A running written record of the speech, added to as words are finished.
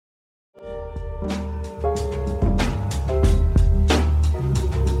Don't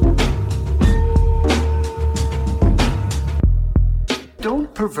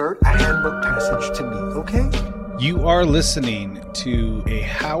pervert a handbook passage to me, okay? You are listening to a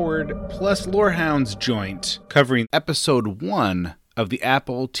Howard plus Lorehounds joint covering episode 1 of the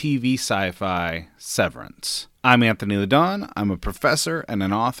Apple TV sci-fi Severance. I'm Anthony Ledon. I'm a professor and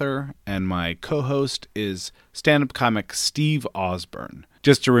an author, and my co-host is stand-up comic Steve Osborne.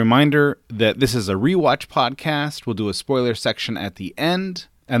 Just a reminder that this is a rewatch podcast. We'll do a spoiler section at the end,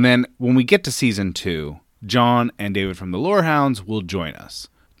 and then when we get to season 2, John and David from the Lorehounds will join us.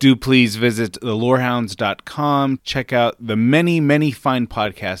 Do please visit thelorehounds.com, check out the many, many fine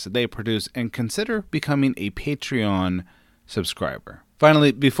podcasts that they produce, and consider becoming a Patreon subscriber.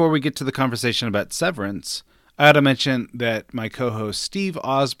 Finally, before we get to the conversation about Severance, I ought to mention that my co-host Steve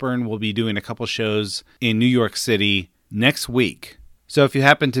Osborne will be doing a couple shows in New York City next week. So if you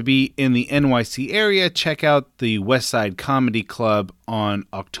happen to be in the NYC area, check out the West Side Comedy Club on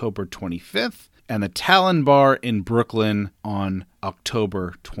October 25th. And the Talon Bar in Brooklyn on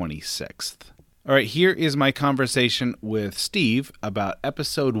October 26th. All right, here is my conversation with Steve about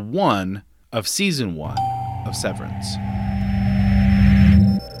episode 1 of season 1 of Severance.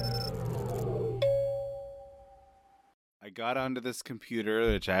 I got onto this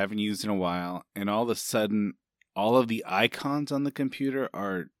computer, which I haven't used in a while, and all of a sudden, all of the icons on the computer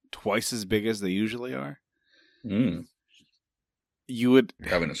are twice as big as they usually are. You're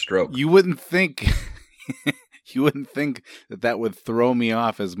having a stroke. You wouldn't think that would throw me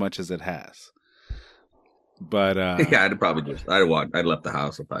off as much as it has. But yeah, I'd left the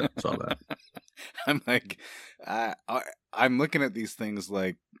house if I saw that. I'm like, I'm looking at these things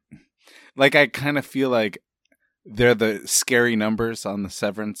like I kind of feel like they're the scary numbers on the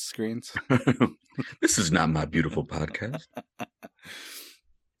Severance screens. This is not my beautiful podcast.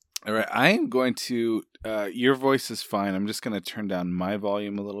 All right, I am going to, your voice is fine. I'm just going to turn down my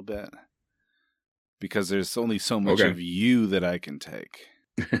volume a little bit because there's only so much of you that I can take.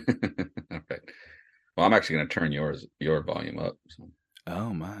 Okay. Well, I'm actually going to turn your volume up. So.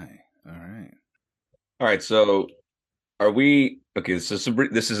 Oh, my. All right. All right, so are we, okay, this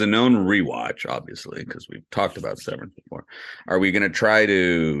is a known rewatch, obviously, because we've talked about Severance before. Are we going to try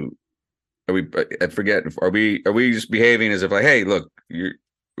to, are we just behaving as if like, hey, look,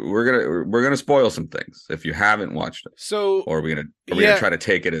 we're gonna spoil some things if you haven't watched it. So, or are we gonna try to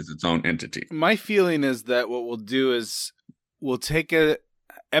take it as its own entity? My feeling is that what we'll do is we'll take it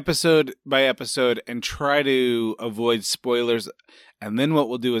episode by episode and try to avoid spoilers. And then what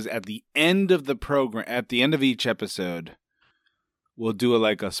we'll do is at the end of the program, at the end of each episode, we'll do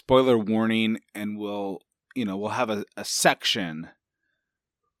a spoiler warning, and we'll have a section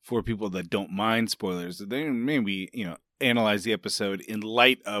for people that don't mind spoilers. They maybe analyze the episode in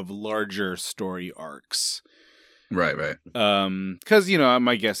light of larger story arcs. Right. Because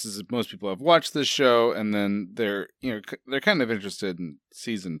my guess is that most people have watched this show, and then they're kind of interested in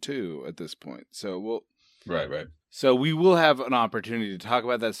season 2 at this point. So we'll right. So we will have an opportunity to talk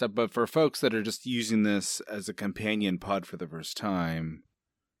about that stuff. But for folks that are just using this as a companion pod for the first time,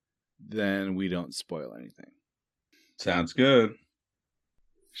 then we don't spoil anything. Sounds good.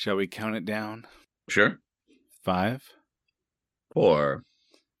 Shall we count it down? Sure. 5, 4,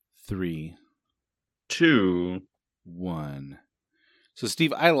 3, 2, 1. So,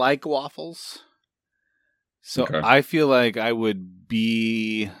 Steve, I like waffles. So okay. I feel like I would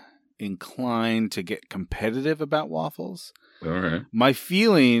be inclined to get competitive about waffles. All right. My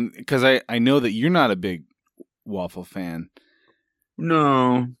feeling, because I know that you're not a big waffle fan.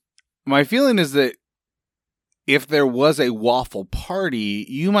 No. My feeling is that if there was a waffle party,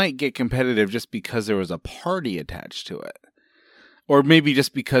 you might get competitive just because there was a party attached to it. Or maybe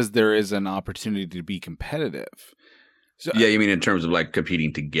just because there is an opportunity to be competitive. So, yeah, you mean in terms of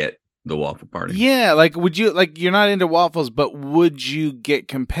competing to get the waffle party? Yeah, would you, you're not into waffles, but would you get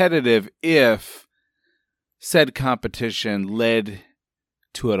competitive if said competition led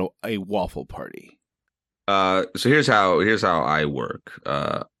to a waffle party? So here's how I work.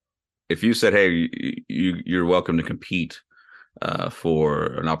 If you said, hey, you're welcome to compete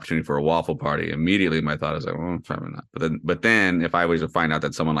for an opportunity for a waffle party, immediately my thought is well, probably not. But then if I was to find out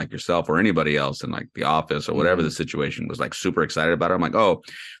that someone like yourself or anybody else in the office or whatever the situation was super excited about it, I'm like, oh,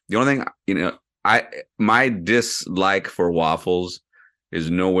 the only thing, my dislike for waffles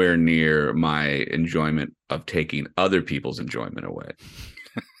is nowhere near my enjoyment of taking other people's enjoyment away.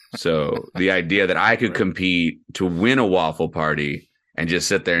 So the idea that I could compete to win a waffle party and just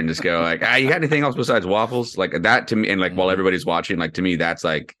sit there and just go you got anything else besides waffles? That to me, and while everybody's watching, to me, that's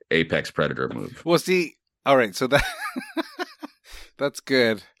apex predator move. Well, see, all right, so That's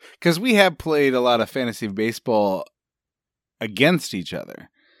good. Because we have played a lot of fantasy baseball against each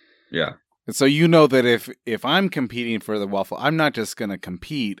other. Yeah. And so you know that if I'm competing for the waffle, I'm not just going to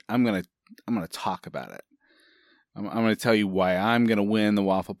compete. I'm going to talk about it. I'm going to tell you why I'm going to win the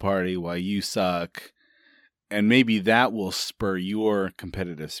waffle party, why you suck. And maybe that will spur your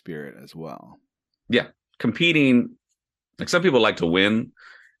competitive spirit as well. Yeah. Competing, like some people like to win,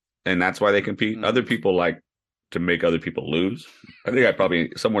 and that's why they compete. Mm-hmm. Other people like to make other people lose. I think I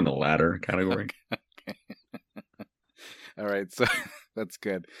probably somewhere in the latter category. Okay. All right. So that's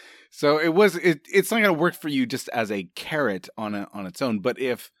good. So it's not going to work for you just as a carrot on its own. But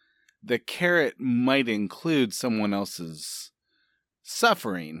if the carrot might include someone else's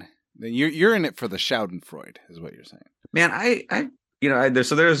suffering, then you're in it for the Schadenfreude, is what you're saying. Man,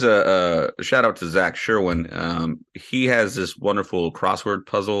 there's a shout out to Zach Sherwin. He has this wonderful crossword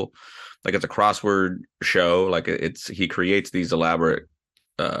puzzle, like it's a crossword show. Like he creates these elaborate,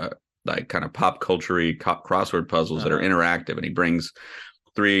 like kind of pop culture-y crossword puzzles that are interactive, and he brings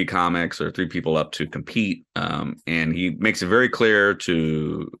 3 comics or 3 people up to compete. And he makes it very clear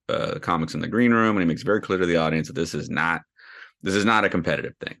to the comics in the green room, and he makes it very clear to the audience that this is not a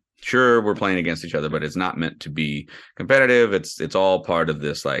competitive thing. Sure, we're playing against each other, but it's not meant to be competitive. It's all part of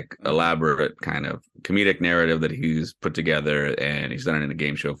this like elaborate kind of comedic narrative that he's put together, and he's done it in a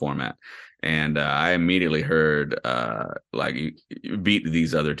game show format. And I immediately heard like you beat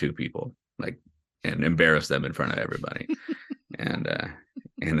these other 2 people, like, and embarrass them in front of everybody. and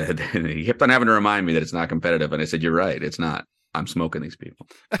he kept on having to remind me that it's not competitive. And I said, "You're right, it's not. I'm smoking these people."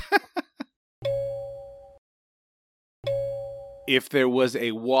 If there was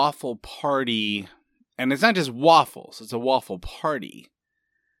a waffle party, and it's not just waffles, it's a waffle party,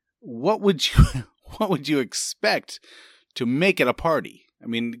 what would you expect to make it a party? I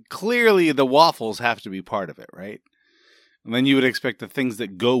mean, clearly the waffles have to be part of it, right? And then you would expect the things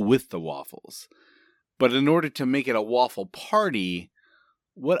that go with the waffles. But in order to make it a waffle party,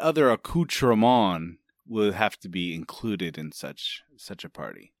 what other accoutrement would have to be included in such a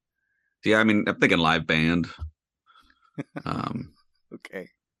party? Yeah, I mean, I'm thinking live band. Okay.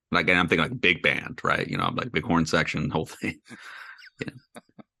 Like, and I'm thinking like big band, right? You know, I'm like big horn section, whole thing.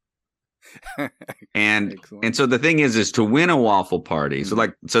 Yeah. And so the thing is to win a waffle party.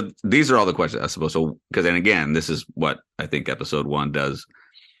 Mm-hmm. So these are all the questions, I suppose. So because, and again, this is what I think episode 1 does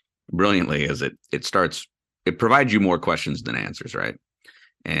brilliantly, is it provides you more questions than answers, right?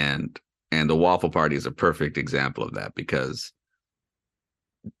 And the waffle party is a perfect example of that, because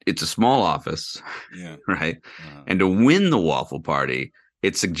it's a small office, yeah, right? And to win the waffle party,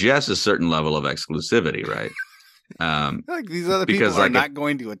 it suggests a certain level of exclusivity, right? Like these other people are not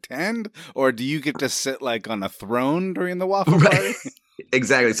going to attend, or do you get to sit like on a throne during the waffle party?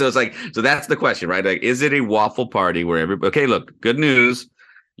 Exactly. So it's like, so that's the question, right? Like, is it a waffle party where okay, look, good news,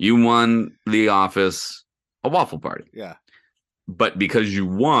 you won the office a waffle party. Yeah. But because you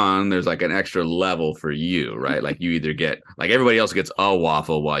won, there's like an extra level for you, right? Like you either get, like everybody else gets a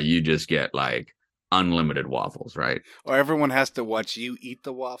waffle while you just get like unlimited waffles, right? Or everyone has to watch you eat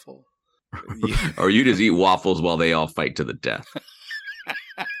the waffle. Or you just eat waffles while they all fight to the death.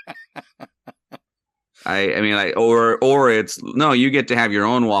 I mean, like, or it's, no, you get to have your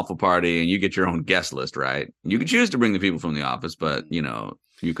own waffle party and you get your own guest list, right? You can choose to bring the people from the office, but you know,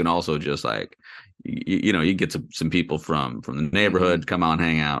 you can also just like, you get some people from the neighborhood, come on,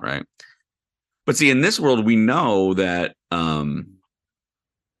 hang out, right? But see, in this world, we know that, or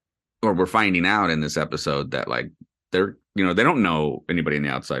we're finding out in this episode that like they're, they don't know anybody in the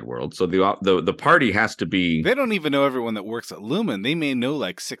outside world. So the party has to be. They don't even know everyone that works at Lumen. They may know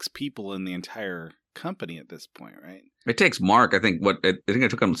like 6 people in the entire company at this point, right? It takes Mark, I think it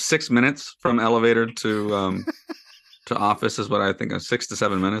took him 6 minutes from elevator to to office is what I think, 6 to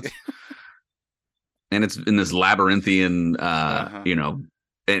 7 minutes. And it's in this labyrinthian,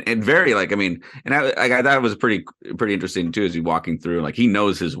 and very like, I mean, and I thought it was pretty interesting too, as he's walking through, like he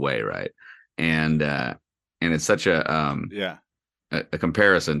knows his way, right? And it's such a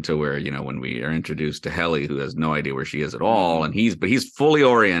comparison to where, when we are introduced to Helly, who has no idea where she is at all, and he's fully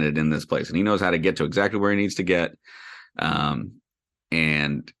oriented in this place, and he knows how to get to exactly where he needs to get,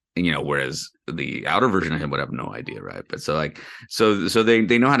 and whereas the outer version of him would have no idea, right? But so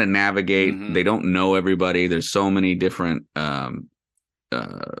they know how to navigate. Mm-hmm. They don't know everybody. There's so many different rooms.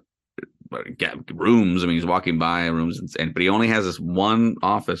 I mean, he's walking by rooms, but he only has this one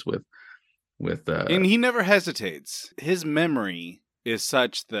office with and he never hesitates. His memory is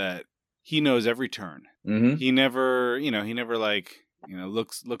such that he knows every turn. Mm-hmm. He never like,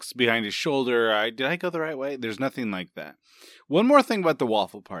 looks behind his shoulder. Did I go the right way? There's nothing like that. One more thing about the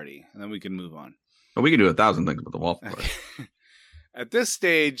waffle party, and then we can move on. Well, we can do 1,000 things about the waffle party. At this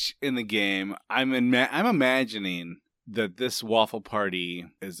stage in the game, I'm imagining that this waffle party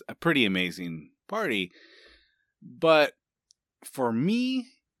is a pretty amazing party. But for me,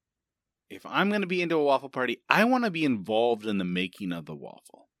 if I'm going to be into a waffle party, I want to be involved in the making of the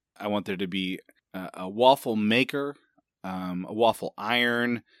waffle. I want there to be a waffle maker, a waffle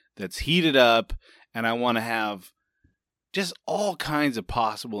iron that's heated up, and I want to have just all kinds of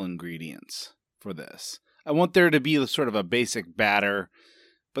possible ingredients for this. I want there to be sort of a basic batter,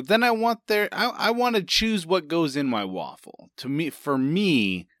 but then I want to choose what goes in my waffle. For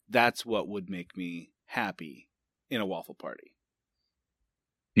me, that's what would make me happy in a waffle party.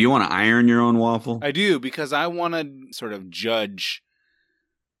 Do you want to iron your own waffle? I do, because I want to sort of judge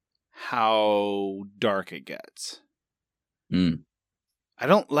how dark it gets. I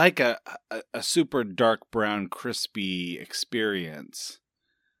don't like a super dark brown crispy experience.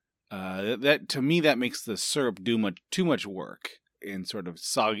 That to me, that makes the syrup do too much work in sort of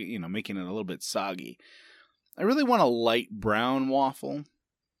soggy, making it a little bit soggy. I really want a light brown waffle.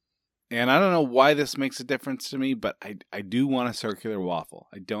 And I don't know why this makes a difference to me, but I do want a circular waffle.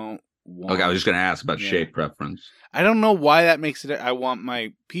 I don't want... Okay, I was just going to ask about shape preference. I don't know why that makes it... I want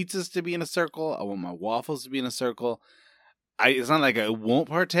my pizzas to be in a circle. I want my waffles to be in a circle. It's not like I won't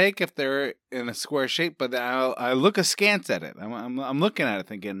partake if they're in a square shape, but I look askance at it. I'm looking at it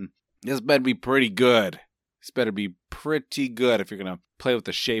thinking, this better be pretty good. This better be pretty good if you're going to play with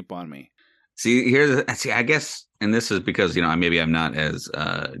the shape on me. See, I guess, and this is because, maybe I'm not as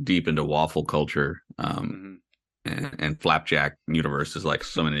deep into waffle culture and flapjack universes like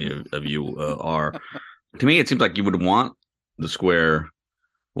so many of you are. To me, it seems like you would want the square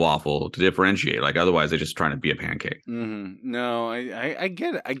waffle to differentiate. Like, otherwise, they're just trying to be a pancake. Mm-hmm. No, I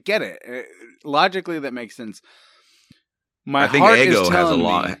get it. I get it. Logically, that makes sense. I think Eggo has a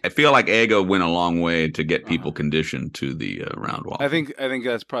lot. I feel like Eggo went a long way to get people conditioned to the round waffle. I think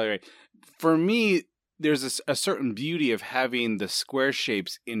that's probably right. For me, there's a certain beauty of having the square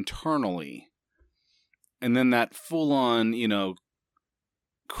shapes internally, and then that full-on,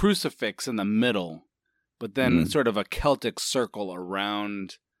 crucifix in the middle, but then sort of a Celtic circle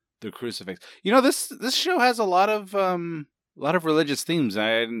around the crucifix. This show has a lot of religious themes.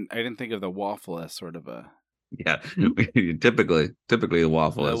 I didn't think of the waffle as sort of a... Yeah, typically the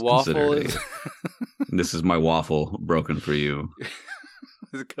waffle is considered. This is my waffle broken for you.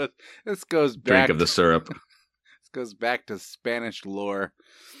 This goes back. Drink of the syrup. This goes back to Spanish lore.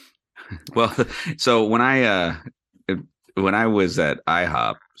 Well, so when I was at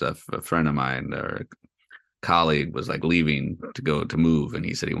IHOP, a friend of mine or a colleague was like leaving to move, and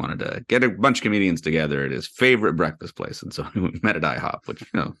he said he wanted to get a bunch of comedians together at his favorite breakfast place, and so we met at IHOP, which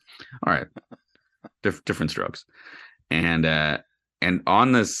all right, different strokes, and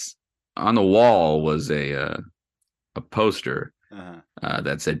on the wall was a poster.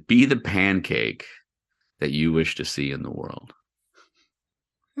 That said, "Be the pancake that you wish to see in the world."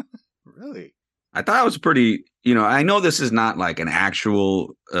 Really? I thought it was pretty, I know this is not like an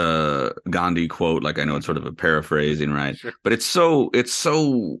actual Gandhi quote. Like, I know it's sort of a paraphrasing, right? Sure. But it's so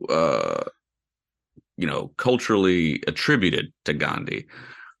culturally attributed to Gandhi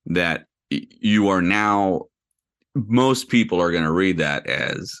that you are now, most people are going to read that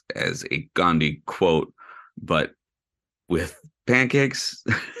as a Gandhi quote, but with pancakes.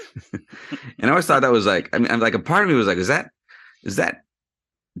 And I always thought that was like, like a part of me was like, is that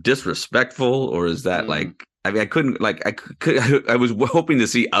disrespectful, or is that like, I was hoping to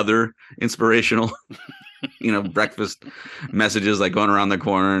see other inspirational breakfast messages, like going around the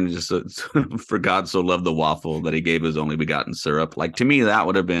corner and just for God so loved the waffle that he gave his only begotten syrup. Like, to me, that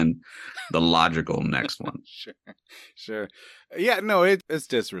would have been the logical next one. Sure. Yeah, no, it's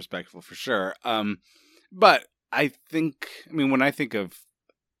disrespectful for sure. But I think, when I think of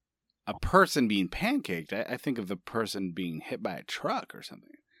a person being pancaked, I think of the person being hit by a truck or something.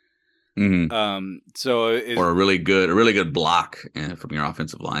 Mm-hmm. Or a really good block from your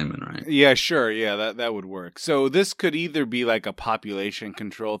offensive lineman, right? Yeah, sure. Yeah, that would work. So this could either be like a population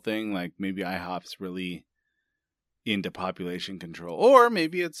control thing, like maybe IHOP's really into population control, or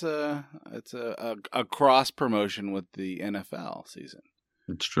maybe it's a cross promotion with the NFL season.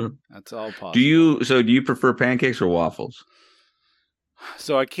 It's true. That's all possible. Do you prefer pancakes or waffles?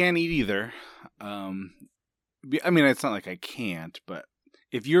 So I can't eat either. It's not like I can't, but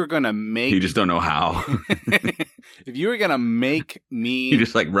if you're gonna make, you just don't know how. If you were gonna make me, you're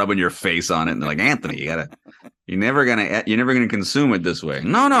just like rubbing your face on it, and they're like, Anthony, you're never gonna consume it this way.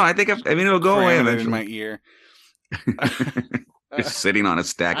 No, I think it'll go away eventually. In my ear. Just sitting on a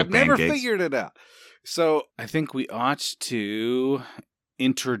stack of pancakes. I've never figured it out. So I think we ought to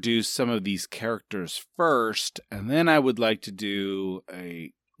introduce some of these characters first, and then I would like to do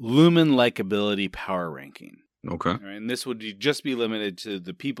a Lumen likability power ranking. Okay. All right, and this would just be limited to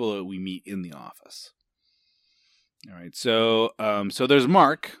the people that we meet in the office. All right, so there's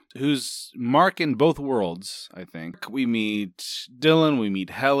Mark, who's Mark in both worlds, I think. We meet Dylan, we meet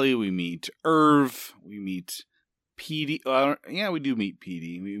Helly, we meet Irv, we meet Petey. We do meet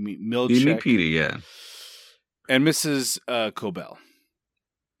Petey. We meet Milchek. You meet Petey, yeah. And Mrs. Cobell.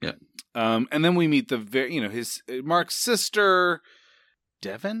 Yeah. And then we meet his Mark's sister,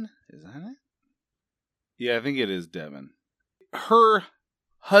 Devin. Is that it? Yeah, I think it is Devin. Her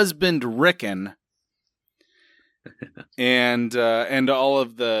husband, Rickon, and all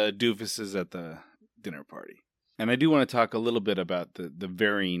of the doofuses at the dinner party. And I do want to talk a little bit about the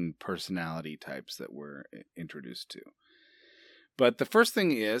varying personality types that we're introduced to. But the first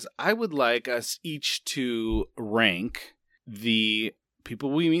thing is, I would like us each to rank the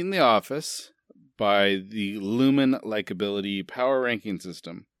people we meet in the office by the Lumen likability power ranking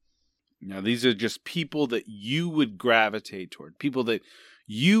system. Now, these are just people that you would gravitate toward, people that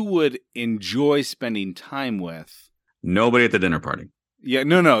you would enjoy spending time with. Nobody at the dinner party. Yeah,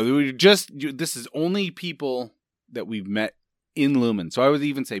 no. This is only people that we've met in Lumen. So I would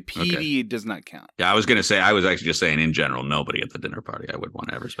even say PD does not count. Yeah, I was going to say, I was actually just saying in general, nobody at the dinner party I would want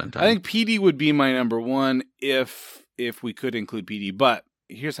to ever spend time. I think PD would be my number one if we could include PD. But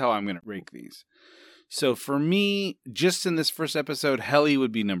here's how I'm going to rank these. So for me, just in this first episode, Helly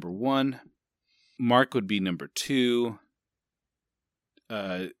would be number one. Mark would be number two.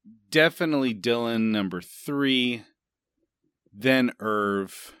 Definitely Dylan, number three. Then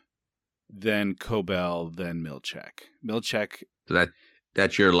Irv. Then Cobell. Then Milchek. So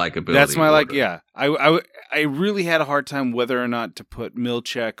that's your likability. That's my order. yeah. I really had a hard time whether or not to put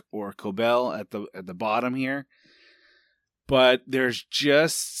Milchek or Cobell at the bottom here. But there's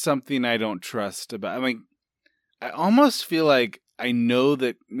just something I don't trust about. I mean, I almost feel like I know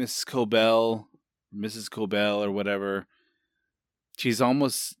that Mrs. Cobell or whatever, she's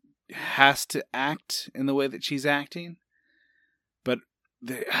almost has to act in the way that she's acting. But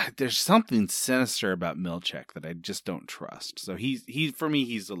there's something sinister about Milchek that I just don't trust. So he for me,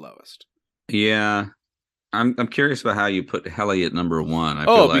 he's the lowest. Yeah. I'm curious about how you put Helly at number one. I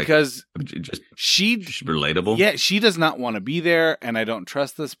feel like because she's relatable. Yeah, she does not want to be there, and I don't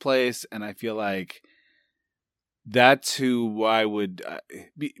trust this place, and I feel like that's who I would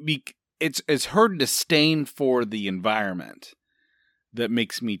it's her disdain for the environment that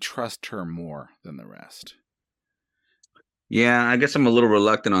makes me trust her more than the rest. Yeah, I guess I'm a little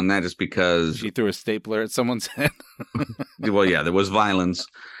reluctant on that just because she threw a stapler at someone's head. Well, yeah, there was violence.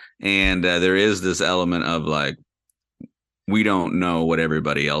 And there is this element of like, we don't know what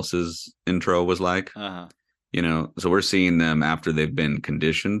everybody else's intro was like, so we're seeing them after they've been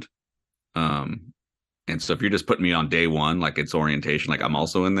conditioned. And so if you're just putting me on day one, like it's orientation, like I'm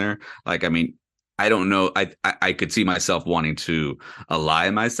also in there. Like, I mean, I don't know. I could see myself wanting to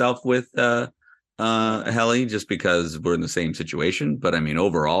ally myself with Helly just because we're in the same situation. But I mean,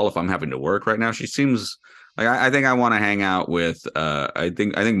 overall, if I'm having to work right now, she seems... Like I think I want to hang out with. I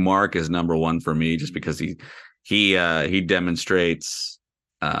think Mark is number one for me just because he demonstrates.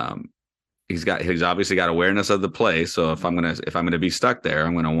 He's obviously got awareness of the place. So if I'm gonna be stuck there,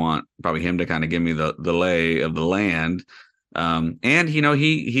 I'm gonna want probably him to kind of give me the lay of the land. And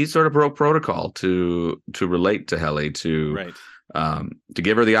he sort of broke protocol to relate to Helly to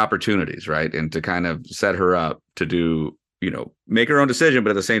give her the opportunities, right, and to kind of set her up to do. Make her own decision, but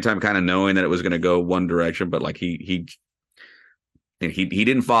at the same time, kind of knowing that it was going to go one direction. But like he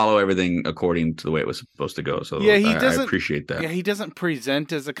didn't follow everything according to the way it was supposed to go. So yeah, I appreciate that. Yeah, he doesn't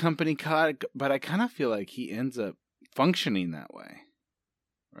present as a company cog, but I kind of feel like he ends up functioning that way,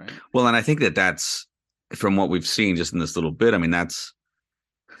 right? Well, and I think that's from what we've seen just in this little bit. I mean, that's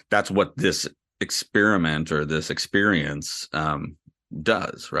what this experiment or this experience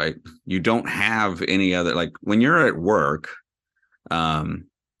does, right? You don't have any other, like when you're at work,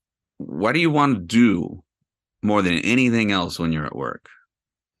 what do you want to do more than anything else when you're at work?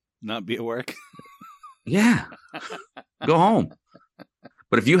 Not be at work. Yeah. Go home.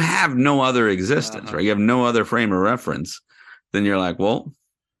 But if you have no other existence, right? You have no other frame of reference, then you're like, well,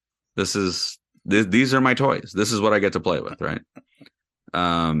 these are my toys. This is what I get to play with, right?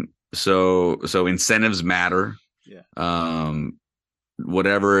 So incentives matter. Yeah.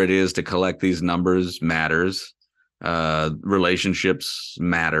 Whatever it is to collect these numbers matters. Relationships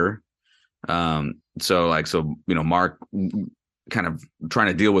matter. So Mark kind of trying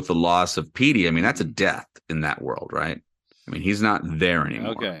to deal with the loss of Petey. I mean, that's a death in that world, right? I mean, he's not there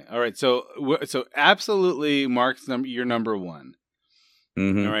anymore. Okay. All right. So absolutely Mark's you're number one.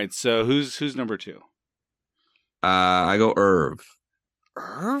 Mm-hmm. All right. So who's number 2? I go Irv.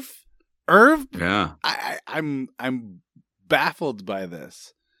 Irv? Yeah. I'm baffled by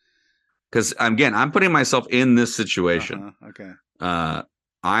this. Because again, I'm putting myself in this situation. Okay.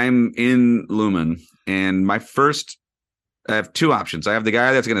 I'm in Lumen, and I have 2 options. I have the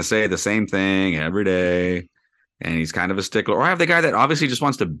guy that's going to say the same thing every day, and he's kind of a stickler, or I have the guy that obviously just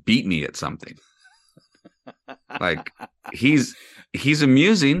wants to beat me at something. Like he's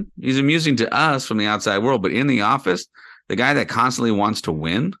amusing. He's amusing to us from the outside world, but in the office, the guy that constantly wants to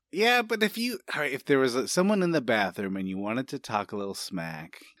win. Yeah, but if there was someone in the bathroom and you wanted to talk a little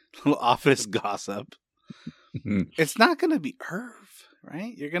smack, a little office gossip, it's not going to be Irv,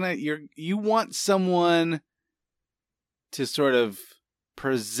 right? You want someone to sort of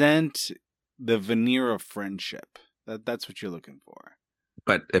present the veneer of friendship. That's what you're looking for.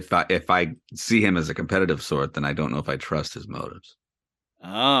 But if I see him as a competitive sort, then I don't know if I trust his motives.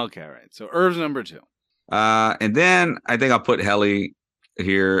 Oh, okay, all right. So Irv's number 2. And then I think I'll put Helly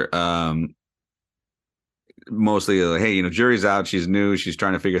here. Mostly, hey, jury's out. She's new. She's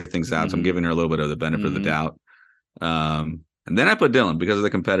trying to figure things out. So I'm giving her a little bit of the benefit of the doubt. And then I put Dylan because of the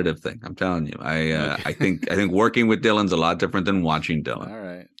competitive thing. I'm telling you, I think working with Dylan's a lot different than watching Dylan. All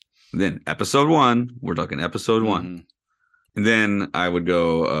right. And then episode 1, we're talking episode 1. And then I would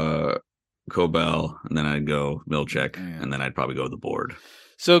go Cobell, and then I'd go Milchek, and then I'd probably go the board.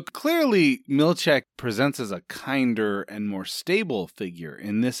 So clearly, Milchek presents as a kinder and more stable figure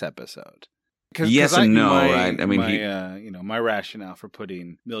in this episode. Yes and no, right? I mean, my rationale for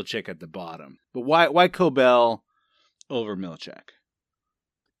putting Milchek at the bottom, but why Cobell over Milchek?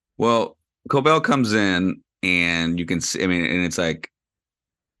 Well, Cobell comes in, and you can see. I mean, and it's like,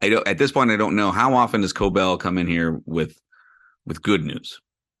 at this point, I don't know how often does Cobell come in here with good news.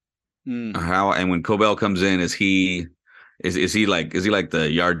 And when Cobell comes in, is he like the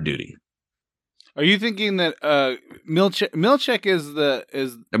yard duty? Are you thinking that Milchek is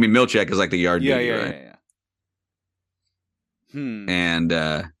I mean, Milchek is like the yard duty, right?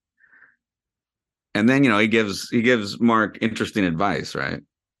 Yeah. And then he gives Mark interesting advice, right,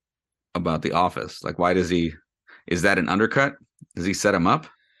 about the office. Like, why is that an undercut? Does he set him up?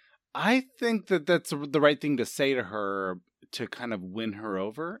 I think that's the right thing to say to her to kind of win her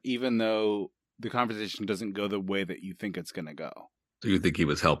over, even though the conversation doesn't go the way that you think it's going to go. So you think he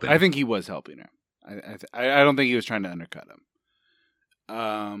was helping? I think he was helping her. I don't think he was trying to undercut him.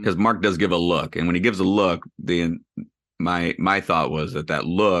 Because Mark does give a look, and when he gives a look, my thought was that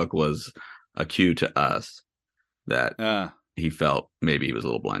look was a cue to us that he felt maybe he was a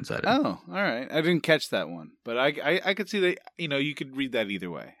little blindsided. Oh, all right. I didn't catch that one, but I could see that. You could read that either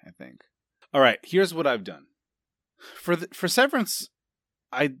way, I think. All right, here's what I've done for Severance.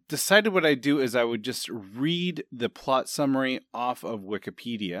 I decided what I'd do is I would just read the plot summary off of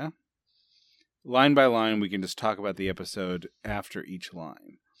Wikipedia. Line by line, we can just talk about the episode after each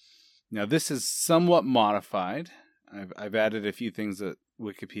line. Now, this is somewhat modified. I've added a few things that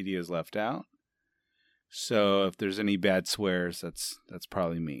Wikipedia has left out. So if there's any bad swears, that's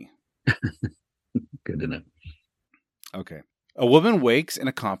probably me. Good to know. Okay. A woman wakes in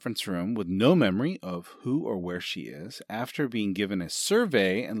a conference room with no memory of who or where she is after being given a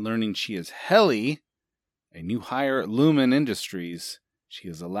survey and learning she is Helly, a new hire at Lumen Industries. She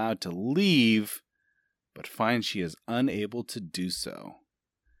is allowed to leave, but finds she is unable to do so.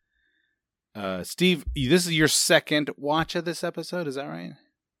 Steve, this is your second watch of this episode, is that right?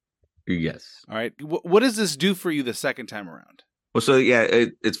 Yes. All right. What does this do for you the second time around? Well, so yeah,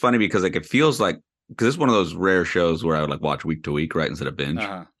 it's funny because it feels like, because it's one of those rare shows where I would watch week to week, right, instead of binge.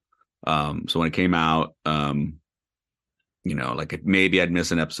 So when it came out, maybe I'd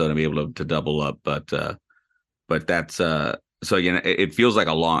miss an episode and be able to double up, but that's so it feels like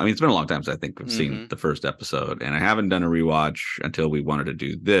it's been a long time since I think I've seen the first episode, and I haven't done a rewatch until we wanted to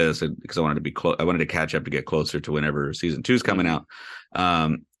do this because I wanted to be I wanted to catch up to get closer to whenever season 2 is coming out.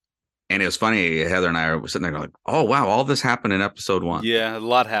 And it was funny, Heather and I were sitting there going, oh, wow, all this happened in episode 1. Yeah, a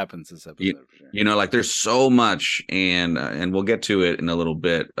lot happens this episode. For sure. There's so much, and we'll get to it in a little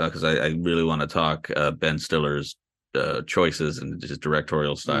bit because I really want to talk Ben Stiller's choices and just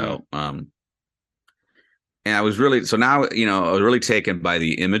directorial style. And I was really, so now, I was really taken by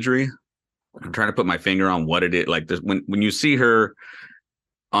the imagery. I'm trying to put my finger on what it is. Like this, when you see her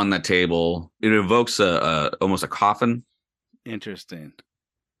on that table, it evokes almost a coffin. Interesting.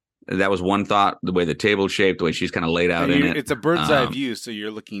 That was one thought, the way the table's shaped, the way she's kind of laid out in it. It's a bird's eye view, so you're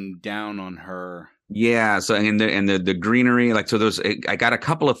looking down on her. Yeah, so the greenery, like, so there's I got a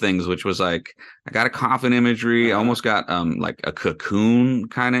couple of things, which was like I got a coffin imagery. I Uh-huh. almost got like a cocoon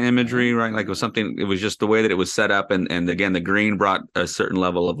kind of imagery, right? Like it was something, it was just the way that it was set up, and again the green brought a certain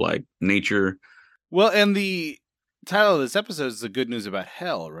level of like nature. Well, and the title of this episode is The Good News About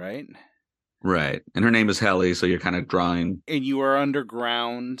Hell, right? Right. And her name is Helly, so you're kind of drawing. And you are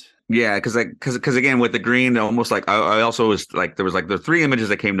underground. Yeah, because again with the green, almost like I also was like there was like the three images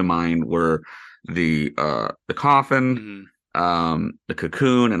that came to mind were the coffin, the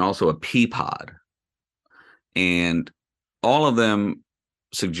cocoon, and also a pea pod. And all of them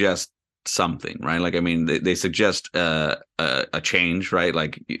suggest something, right? Like, I mean, they suggest a change, right?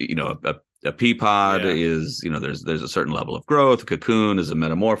 Like, a pea pod is, there's a certain level of growth. A cocoon is a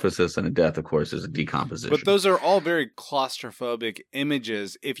metamorphosis, and a death, of course, is a decomposition. But those are all very claustrophobic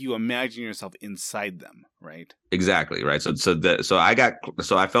images if you imagine yourself inside them, right? Exactly, right. So I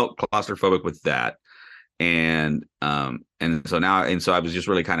felt claustrophobic with that, and so I was just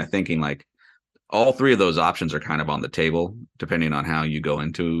really kind of thinking like all three of those options are kind of on the table depending on how you go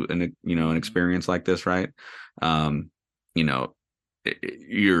into an experience like this, right? You know,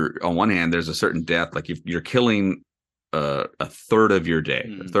 you're on one hand, there's a certain death, like you're killing a third of your day,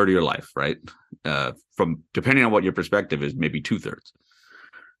 a third of your life, right? From depending on what your perspective is, maybe 2/3,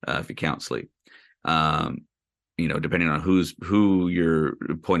 if you count sleep. Depending on who your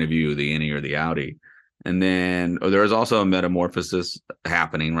point of view, the innie or the outie. And then there is also a metamorphosis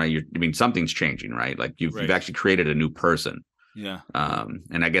happening, right? Something's changing, right? Like you've actually created a new person. Yeah.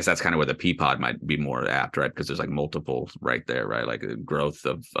 And I guess that's kind of where the pea pod might be more apt, right? Because there's like multiple right there, right? Like the growth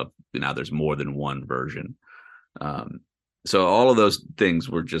of now there's more than one version. So all of those things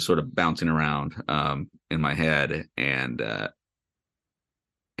were just sort of bouncing around in my head, and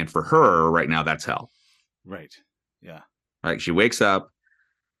for her right now, that's hell. Right. Yeah. Right. She wakes up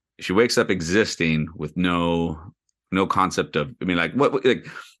existing with no concept of, I mean, like what, like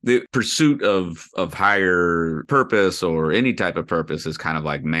the pursuit of higher purpose or any type of purpose is kind of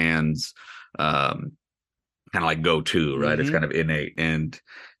like man's kind of like go-to, right? It's kind of innate. And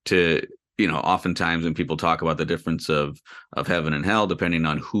to, oftentimes when people talk about the difference of heaven and hell, depending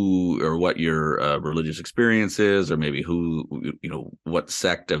on who or what your religious experience is, or maybe what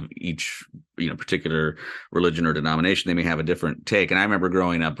sect of each particular religion or denomination, they may have a different take. And I remember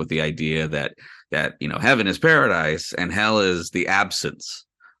growing up with the idea that heaven is paradise and hell is the absence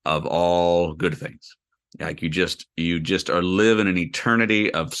of all good things. Like you just are living an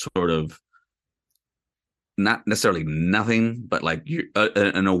eternity of sort of not necessarily nothing, but like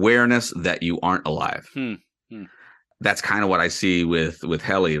an awareness that you aren't alive. That's kind of what I see with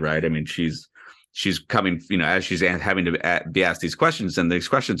Helly, right? I mean, she's coming, as she's having to be asked these questions, and these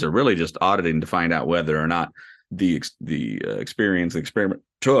questions are really just auditing to find out whether or not the experiment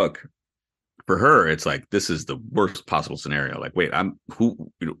took. For her, it's like, this is the worst possible scenario. Like, wait, I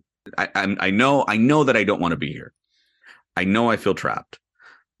know that I don't want to be here. I know I feel trapped,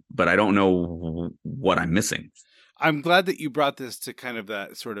 but I don't know what I'm missing. I'm glad that you brought this to kind of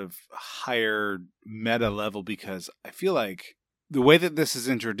that sort of higher meta level, because I feel like the way that this is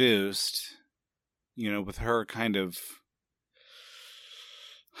introduced, with her kind of,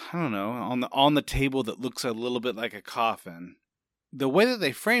 I don't know, on the table that looks a little bit like a coffin. The way that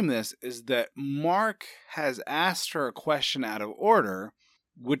they frame this is that Mark has asked her a question out of order,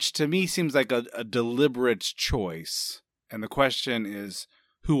 which to me seems like a deliberate choice. And the question is,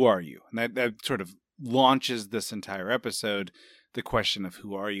 who are you? And that sort of launches this entire episode, the question of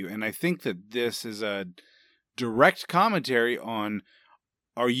who are you? And I think that this is a direct commentary on,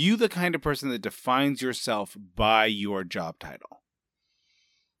 are you the kind of person that defines yourself by your job title?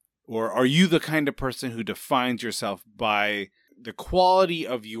 Or are you the kind of person who defines yourself by the quality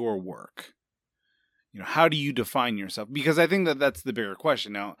of your work? How do you define yourself? Because I think that that's the bigger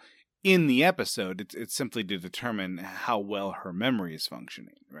question. Now, in the episode, it's simply to determine how well her memory is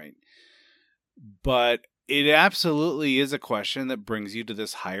functioning, right? But it absolutely is a question that brings you to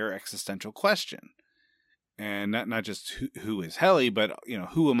this higher existential question. And not just who is Helly, but,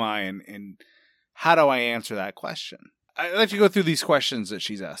 who am I, and how do I answer that question? I'd like to go through these questions that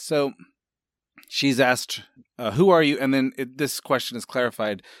she's asked. So she's asked, who are you? And then this question is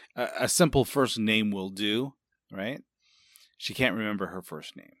clarified. A simple first name will do, right? She can't remember her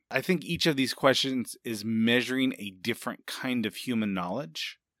first name. I think each of these questions is measuring a different kind of human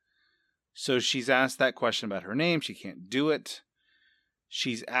knowledge. So she's asked that question about her name. She can't do it.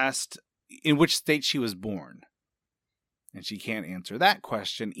 She's asked in which state she was born, and she can't answer that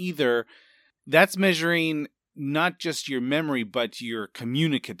question either. That's measuring not just your memory, but your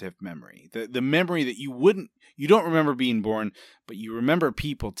communicative memory. The memory that you don't remember being born, but you remember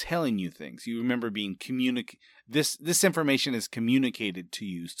people telling you things. You remember being this information is communicated to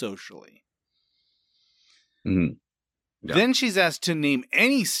you socially. Mm-hmm. Yeah. Then she's asked to name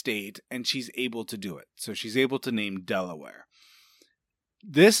any state, and she's able to do it. So she's able to name Delaware.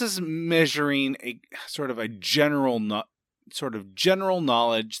 This is measuring a sort of general knowledge,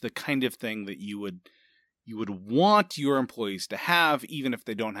 the kind of thing that you would want your employees to have, even if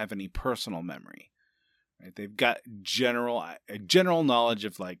they don't have any personal memory. Right? They've got a general knowledge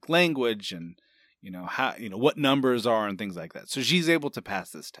of like language and how what numbers are and things like that. So she's able to pass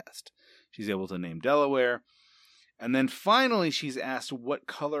this test. She's able to name Delaware. And then finally, she's asked what's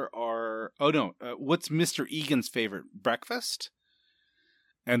Mr. Egan's favorite breakfast?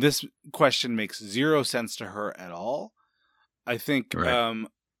 And this question makes zero sense to her at all. I think right.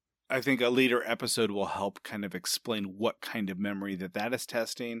 I think a later episode will help kind of explain what kind of memory that is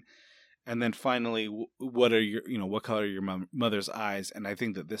testing. And then finally, what color are your mother's eyes? And I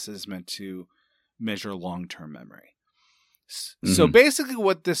think that this is meant to measure long-term memory. Mm-hmm. So basically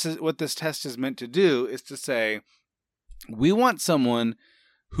what this test is meant to do is to say, we want someone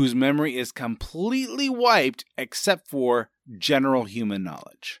whose memory is completely wiped except for general human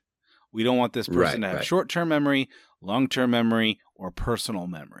knowledge. We don't want this person to have short-term memory, long-term memory, or personal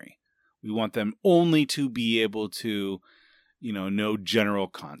memory. We want them only to be able to, know general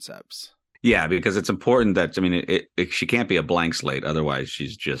concepts. Yeah, because it's important that, she can't be a blank slate. Otherwise,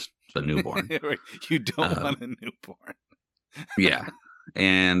 she's just a newborn. You don't want a newborn. Yeah.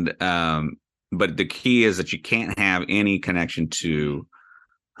 And, but the key is that she can't have any connection to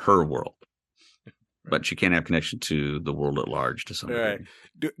her world, but she can't have connection to the world at large to some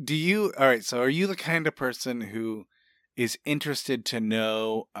degree. Right. So are you the kind of person who is interested to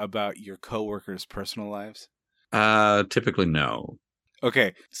know about your coworkers' personal lives? Typically no.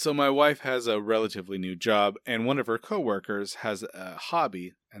 Okay. So my wife has a relatively new job, and one of her coworkers has a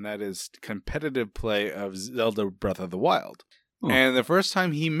hobby, and that is competitive play of Zelda Breath of the Wild. Oh. And the first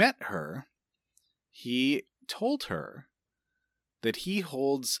time he met her, he told her that he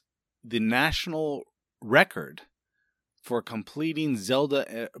holds the national record for completing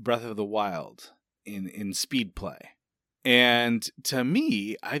Zelda Breath of the Wild in speed play. And to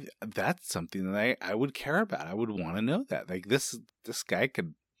me, that's something that I would care about. I would want to know that. Like this guy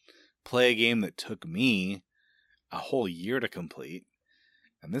could play a game that took me a whole year to complete,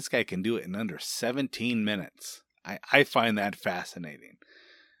 and this guy can do it in under 17 minutes. I find that fascinating.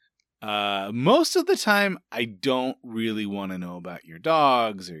 Most of the time, I don't really want to know about your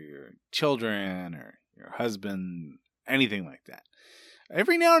dogs or your children or your husband, anything like that.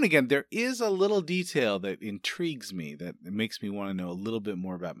 Every now and again, there is a little detail that intrigues me, that makes me want to know a little bit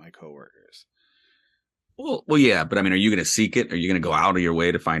more about my coworkers. Well, yeah, but are you going to seek it? Are you going to go out of your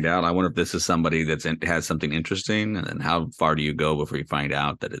way to find out? I wonder if this is somebody has something interesting, and then how far do you go before you find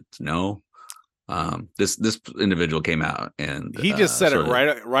out that it's no? This individual came out and he just said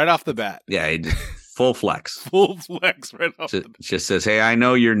it right off the bat. Yeah, he just, full flex right off the bat. Just says, "Hey, I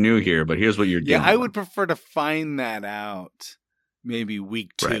know you're new here, but here's what you're doing." Yeah, I would prefer to find that out maybe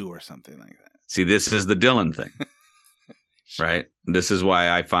week 2 or something like that. See, this is the Dylan thing, right? This is why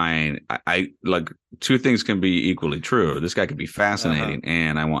I find I like two things can be equally true. This guy could be fascinating,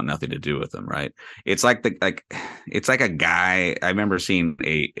 and I want nothing to do with him, right? It's like it's like a guy. I remember seeing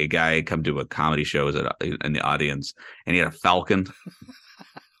a guy come to a comedy show in the audience, and he had a falcon.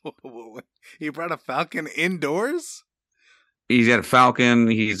 He brought a falcon indoors? He's got a falcon.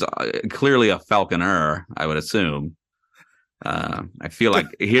 He's clearly a falconer, I would assume. I feel like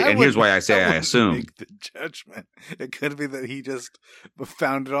here's why I say I assume. Make the judgment. It could be that he just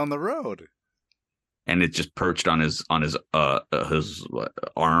found it on the road, and it just perched on his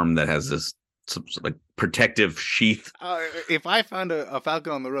arm that has this like protective sheath. If I found a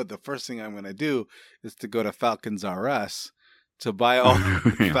falcon on the road, the first thing I'm going to do is to go to Falcons R Us to buy all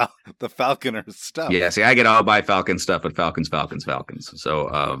the Falconer stuff. Yeah, see, I'll buy Falcon stuff at Falcons.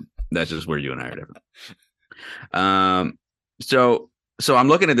 So that's just where you and I are different. So I'm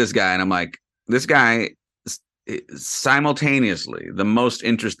looking at this guy and I'm like, this guy simultaneously, the most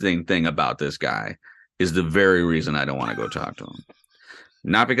interesting thing about this guy is the very reason I don't want to go talk to him.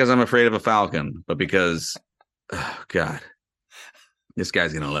 Not because I'm afraid of a falcon, but because, oh God, this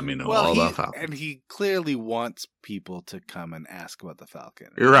guy's going to let me know all about falcon. And he clearly wants people to come and ask about the falcon.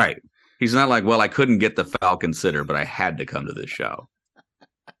 You're right. He's not like, well, I couldn't get the falcon sitter, but I had to come to this show.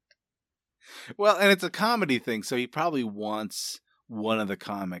 Well, and it's a comedy thing, so he probably wants one of the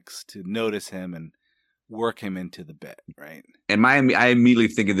comics to notice him and work him into the bit, right? And I immediately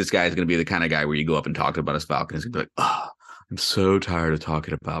think of this guy is going to be the kind of guy where you go up and talk about his falcon. He's going to be like, oh, I'm so tired of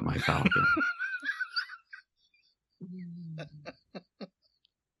talking about my falcon.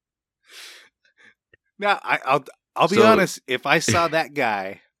 Now, I'll be honest. If I saw that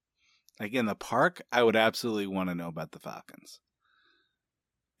guy like in the park, I would absolutely want to know about the Falcons.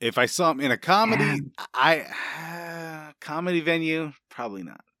 If I saw him in a comedy, comedy venue, probably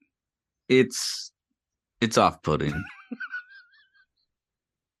not. It's off-putting.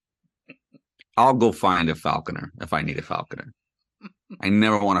 I'll go find a falconer if I need a falconer. I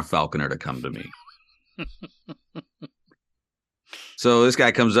never want a falconer to come to me. So this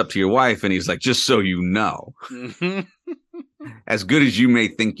guy comes up to your wife and he's like, just so you know, as good as you may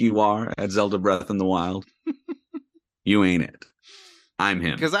think you are at Zelda Breath in the Wild, you ain't it. I'm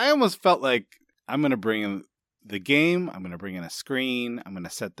him. Because I almost felt like I'm going to bring in the game. I'm going to bring in a screen. I'm going to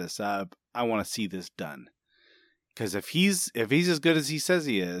set this up. I want to see this done. Because if he's as good as he says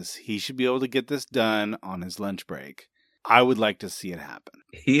he is, he should be able to get this done on his lunch break. I would like to see it happen.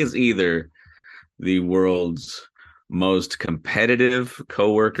 He is either the world's most competitive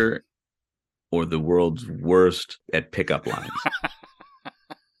coworker or the world's worst at pickup lines.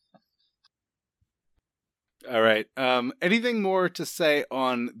 All right. Anything more to say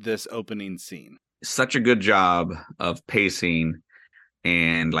on this opening scene? Such a good job of pacing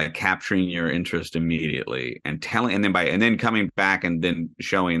and like capturing your interest immediately and telling, and then coming back and then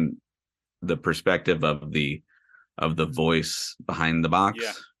showing the perspective of the voice behind the box.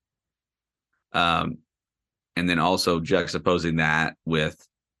 Yeah. And then also juxtaposing that with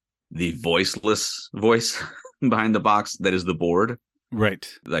the voiceless voice behind the box that is the board. Right.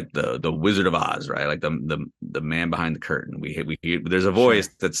 Like the Wizard of Oz, right? Like the man behind the curtain. We hear, there's a voice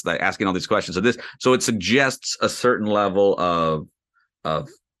that's like asking all these questions. So it suggests a certain level of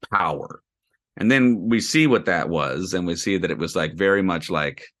power. And then we see what that was, and we see that it was like very much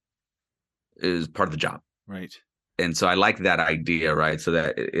like is part of the job. Right. And so I like that idea, right? So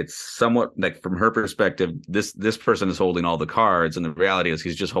that it's somewhat like from her perspective, this person is holding all the cards, and the reality is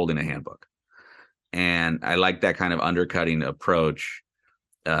he's just holding a handbook. And I like that kind of undercutting approach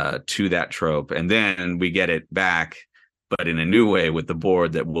to that trope. And then we get it back, but in a new way with the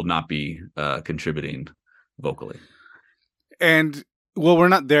board that will not be contributing vocally. And well, we're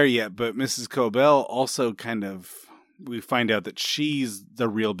not there yet, but Mrs. Cobell also we find out that she's the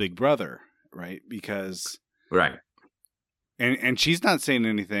real big brother, right? Because right. And she's not saying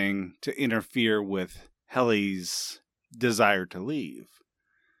anything to interfere with Helly's desire to leave.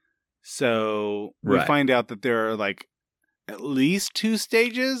 So we find out that there are like at least 2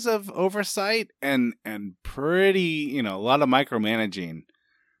 stages of oversight and pretty, a lot of micromanaging.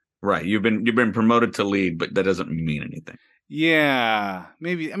 Right. You've been promoted to lead, but that doesn't mean anything. Yeah,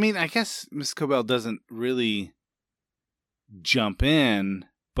 maybe. I mean, I guess Miss Cobell doesn't really jump in,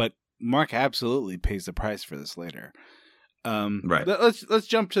 but Mark absolutely pays the price for this later. Right. Let's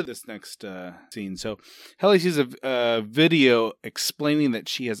jump to this next scene. So Helly sees a video explaining that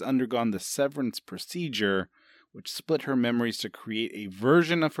she has undergone the severance procedure, which split her memories to create a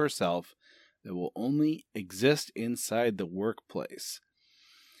version of herself that will only exist inside the workplace.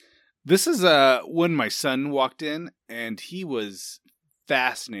 This is when my son walked in, and he was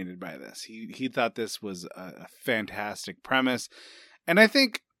fascinated by this. He thought this was a fantastic premise, and I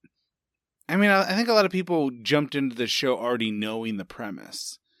think a lot of people jumped into the show already knowing the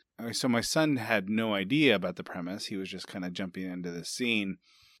premise. So my son had no idea about the premise. He was just kind of jumping into the scene.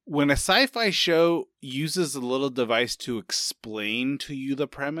 When a sci-fi show uses a little device to explain to you the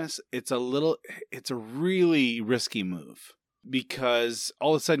premise, it's a really risky move, because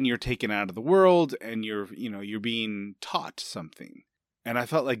all of a sudden you're taken out of the world and you're being taught something. And I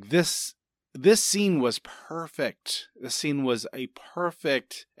felt like this scene was perfect. This scene was a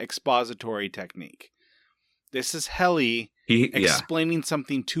perfect expository technique. This is Helly explaining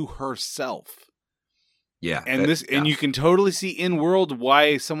something to herself. Yeah. And you can totally see in world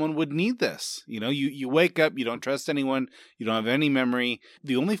why someone would need this. You wake up, you don't trust anyone, you don't have any memory.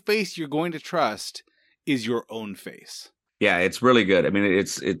 The only face you're going to trust is your own face. Yeah, it's really good. I mean,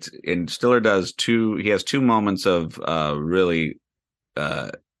 it's and Stiller does he has 2 moments of really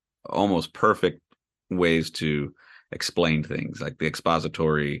almost perfect ways to explain things, like the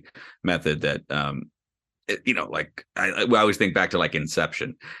expository method that like I always think back to like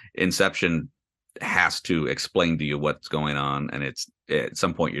Inception has to explain to you what's going on, and it's at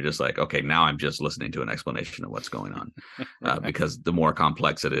some point you're just like, okay, now I'm just listening to an explanation of what's going on, because the more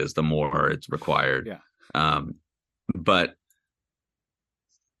complex it is, the more it's required. Yeah. But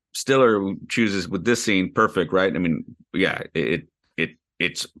Stiller chooses with this scene perfect, right? I mean, yeah, it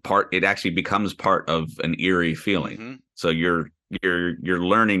it actually becomes part of an eerie feeling. Mm-hmm. So you're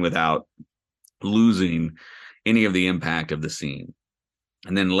learning without losing any of the impact of the scene.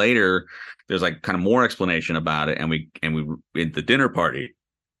 And then later there's like kind of more explanation about it, and we at the dinner party,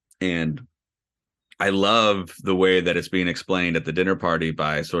 and I love the way that it's being explained at the dinner party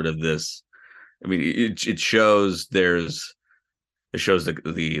by sort of this. I mean, it shows the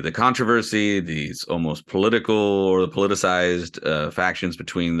controversy, these almost political or the politicized factions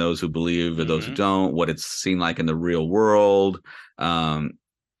between those who believe and those who don't, what it's seen like in the real world. And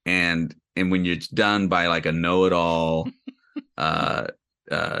when it's done by like a know-it-all,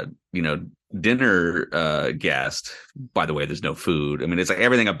 dinner guest, by the way, there's no food. I mean, it's like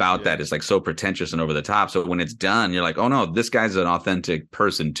everything about that is like so pretentious and over the top. So when it's done, you're like, oh no, this guy's an authentic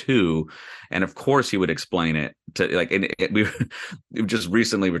person too. And of course he would explain it to like, we just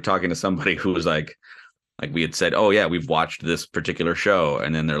recently were talking to somebody who was like we had said, oh yeah, we've watched this particular show.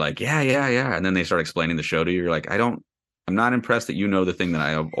 And then they're like, yeah. And then they start explaining the show to you. You're like, I'm not impressed that you know the thing that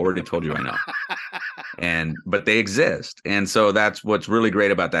I have already told you I know. But they exist. And so that's what's really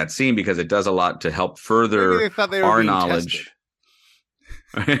great about that scene, because it does a lot to help further our knowledge.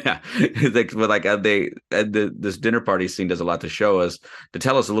 Yeah. This dinner party scene does a lot to show us, to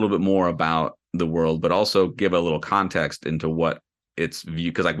tell us a little bit more about the world, but also give a little context into what its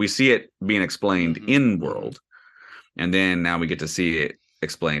view, because like we see it being explained in world, and then now we get to see it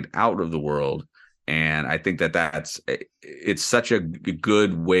explained out of the world. And I think it's such a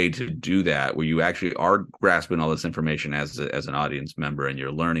good way to do that, where you actually are grasping all this information as an audience member, and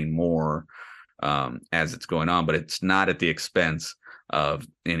you're learning more as it's going on, but it's not at the expense of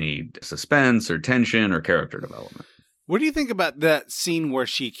any suspense or tension or character development. What do you think about that scene where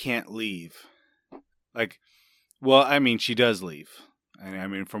she can't leave? Like, well, I mean, she does leave. I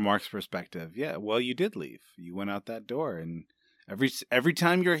mean, from Mark's perspective, yeah, well, you did leave. You went out that door, and every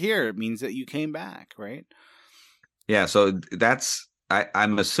time you're here, it means that you came back, right? Yeah, so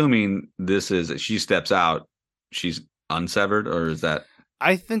I'm assuming this is, she steps out, she's unsevered, or is that?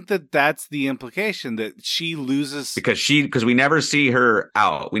 I think that's the implication, that she loses, because we never see her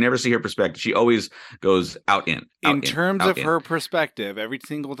out. We never see her perspective. She always goes out in. In terms of her perspective, every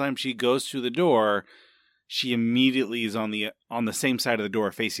single time she goes through the door, she immediately is on the same side of the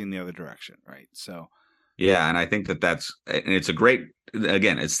door facing the other direction, right? So yeah, and I think and it's a great,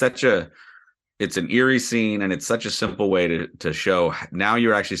 again, it's an eerie scene, and it's such a simple way to show. Now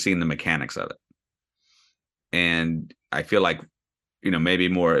you're actually seeing the mechanics of it. And I feel like, maybe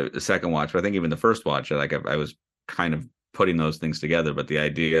more the second watch, but I think even the first watch, like I was kind of putting those things together. But the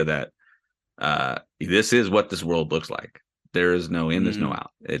idea that this is what this world looks like. There is no in, there's no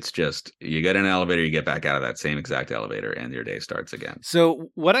out. It's just, you get in an elevator, you get back out of that same exact elevator, and your day starts again.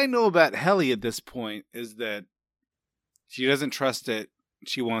 So what I know about Helly at this point is that she doesn't trust it.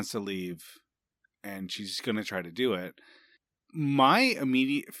 She wants to leave, and she's going to try to do it. My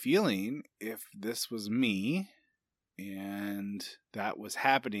immediate feeling, if this was me and that was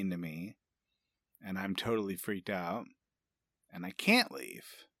happening to me, and I'm totally freaked out, and I can't leave,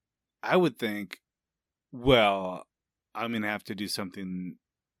 I would think, well, I'm going to have to do something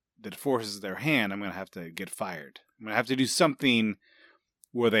that forces their hand. I'm going to have to get fired. I'm going to have to do something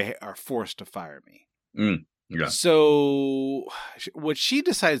where they are forced to fire me. Yeah. So what she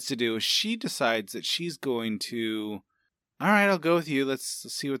decides to do is she decides that she's going to, all right, I'll go with you. Let's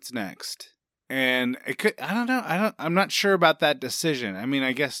see what's next. And I don't know. I'm not sure about that decision. I mean,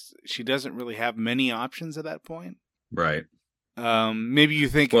 I guess she doesn't really have many options at that point. Right. Maybe you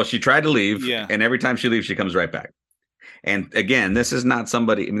think, well, she tried to leave, yeah, and every time she leaves, she comes right back. And again, this is not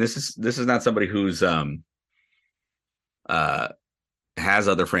somebody. I mean, this is not somebody who's has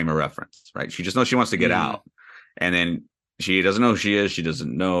other frame of reference, right? She just knows she wants to get out, and then she doesn't know who she is. She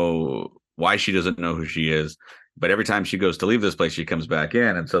doesn't know why she doesn't know who she is. But every time she goes to leave this place, she comes back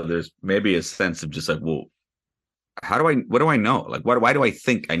in, and so there's maybe a sense of just like, well, what do I know? Like, why do I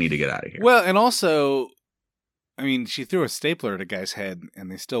think I need to get out of here? Well, and also, I mean, she threw a stapler at a guy's head, and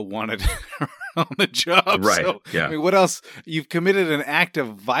they still wanted her on the job. Right. So, yeah. I mean, what else? You've committed an act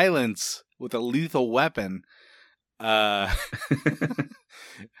of violence with a lethal weapon. I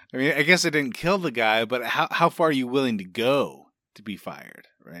mean, I guess it didn't kill the guy, but how far are you willing to go to be fired?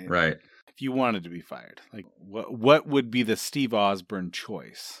 Right. Right. If you wanted to be fired, like what would be the Steve Osborne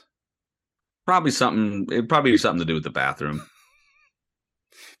choice? Probably something. It'd probably be something to do with the bathroom.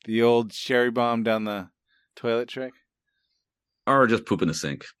 The old cherry bomb down the toilet trick, or just poop in the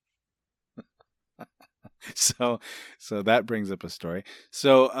sink. So that brings up a story.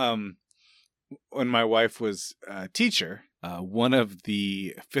 So when my wife was a teacher, one of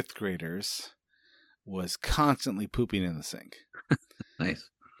the fifth graders was constantly pooping in the sink. Nice.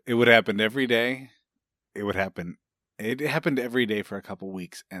 It would happen every day. It happened every day for a couple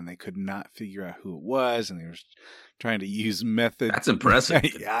weeks, and they could not figure out who it was, and they were trying to use methods. That's impressive.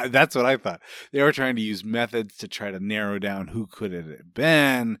 Yeah, that's what I thought. They were trying to use methods to try to narrow down who could it have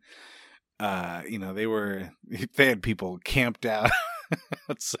been. They had people camped out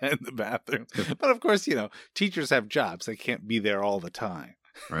outside the bathroom. But of course, teachers have jobs. They can't be there all the time.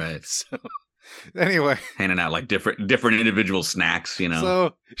 Right. So anyway, handing out like different individual snacks,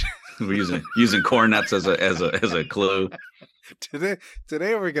 So we're using corn nuts as a clue. Today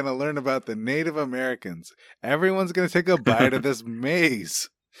we're going to learn about the Native Americans. Everyone's going to take a bite of this maize.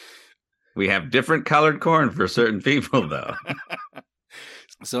 We have different colored corn for certain people, though.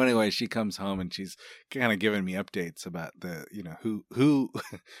 So anyway, she comes home and she's kind of giving me updates about the,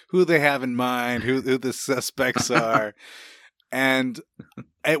 who they have in mind, who the suspects are. And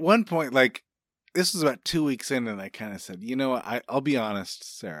at one point, like, this was about 2 weeks in, and I kind of said, I'll be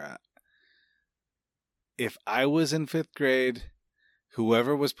honest, Sarah. If I was in 5th grade,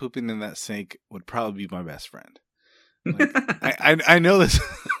 whoever was pooping in that sink would probably be my best friend. Like, I know this.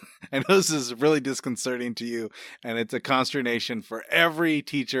 I know this is really disconcerting to you, and it's a consternation for every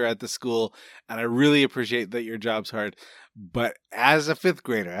teacher at the school, and I really appreciate that your job's hard. But as a 5th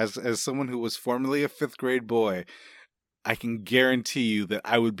grader, as someone who was formerly a 5th grade boy, I can guarantee you that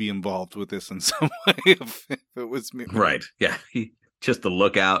I would be involved with this in some way if it was me. Right. Yeah. Just the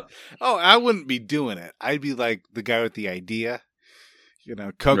lookout. Oh, I wouldn't be doing it. I'd be like the guy with the idea.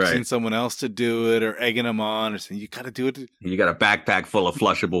 Coaxing someone else to do it or egging them on or saying, you got to do it. You got a backpack full of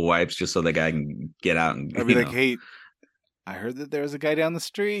flushable wipes just so the guy can get out and I'd be like, hey, I heard that there was a guy down the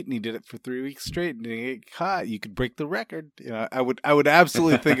street and he did it for 3 weeks straight and he got caught. You could break the record. I would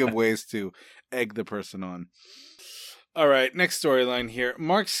absolutely think of ways to egg the person on. All right, next storyline here.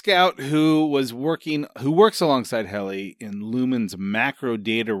 Mark Scout, who works alongside Helly in Lumen's macro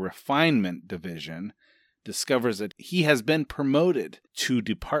data refinement division, discovers that he has been promoted to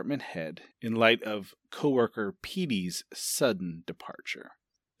department head in light of coworker Petey's sudden departure.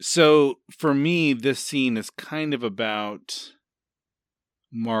 So for me, this scene is kind of about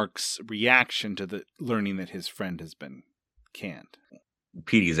Mark's reaction to the learning that his friend has been canned.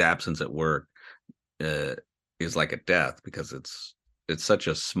 Petey's absence at work is like a death because it's such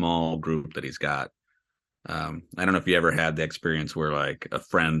a small group that he's got. I don't know if you ever had the experience where like a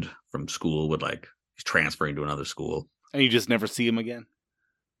friend from school would he's transferring to another school. And you just never see him again?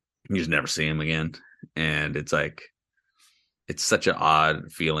 You just never see him again. And it's such an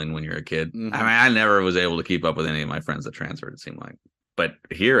odd feeling when you're a kid. Mm-hmm. I mean, I never was able to keep up with any of my friends that transferred, it seemed like. But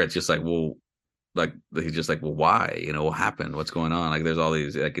here it's just like, well, he's just like, well, why? What happened? What's going on? Like, there's all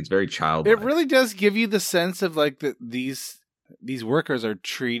these, it's very childlike. It really does give you the sense of that these workers are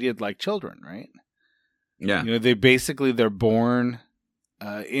treated like children, right? Yeah. They're born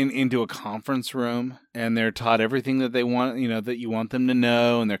into a conference room and they're taught everything that they want, that you want them to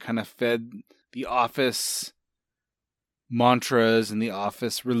know. And they're kind of fed the office mantras and the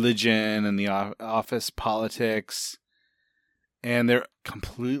office religion and the office politics. And they're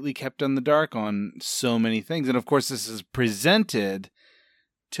completely kept in the dark on so many things. And of course, this is presented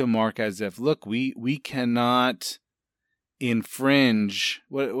to Mark as if, look, we cannot infringe.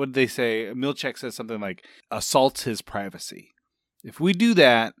 What did they say? Milchek says something like assaults his privacy. If we do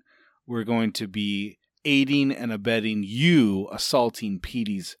that, we're going to be aiding and abetting you assaulting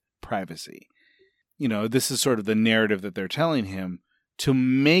Petey's privacy. This is sort of the narrative that they're telling him to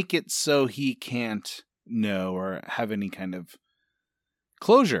make it so he can't know or have any kind of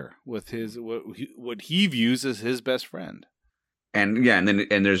closure with his what he views as his best friend. And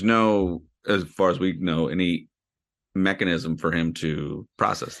there's no, as far as we know, any mechanism for him to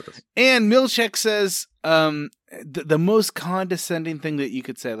process this. And Milchek says the most condescending thing that you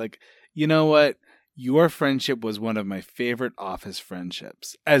could say, like, you know what, your friendship was one of my favorite office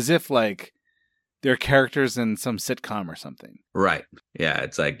friendships, as if like they're characters in some sitcom or something. Right. Yeah.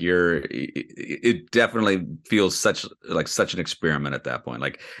 It's like it definitely feels such an experiment at that point.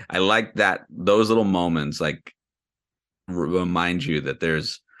 Like, I like that those little moments like remind you that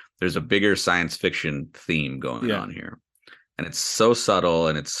there's a bigger science fiction theme going on here. And it's so subtle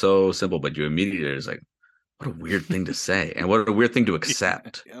and it's so simple, but you immediately is like, what a weird thing to say and what a weird thing to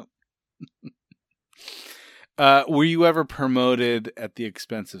accept. Yeah. Were you ever promoted at the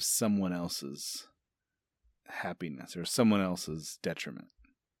expense of someone else's happiness or someone else's detriment?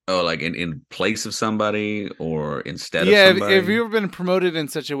 Oh, like in place of somebody or instead of somebody? Have you ever been promoted in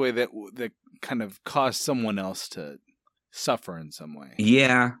such a way that kind of caused someone else to suffer in some way?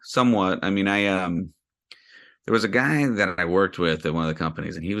 Yeah, somewhat. I mean, there was a guy that I worked with at one of the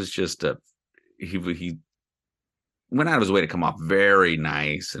companies, and he was just he went out of his way to come off very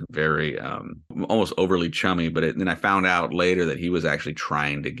nice and very almost overly chummy. But then I found out later that he was actually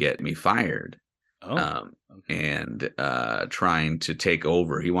trying to get me fired. And trying to take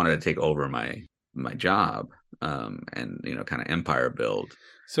over. He wanted to take over my job, and kind of empire build.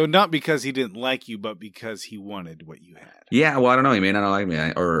 So not because he didn't like you, but because he wanted what you had. Yeah, well, I don't know. He may not like me,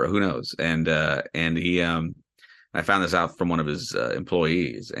 or who knows. And he, I found this out from one of his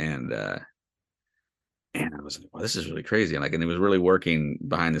employees, and I was like, well, this is really crazy. And he was really working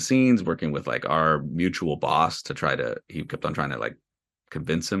behind the scenes, working with like our mutual boss he kept on trying to like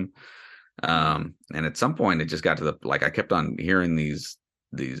convince him. And at some point it just got to the, like, I kept on hearing these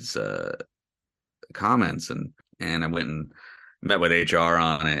comments, and I went and met with HR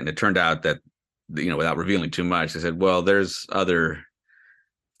on it. And it turned out that, without revealing too much, they said, well, there's other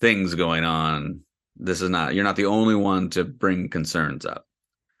things going on. You're not the only one to bring concerns up.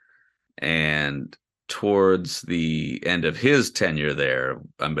 And towards the end of his tenure there,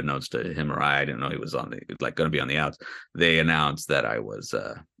 unbeknownst to him or I didn't know he was going to be on the outs. They announced that I was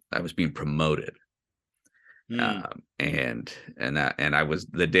being promoted. And I was,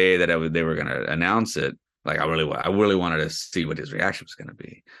 the day that they were going to announce it, like I really wanted to see what his reaction was going to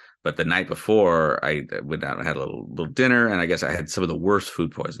be. But the night before, I went out and had a little dinner, and I guess I had some of the worst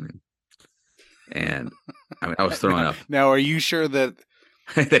food poisoning. And I was throwing up. Now, are you sure that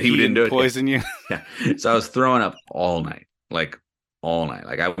that he didn't do it? Poison you? Yeah. So I was throwing up all night, like all night.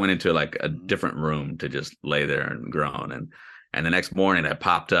 Like I went into like a different room to just lay there and groan. And the next morning I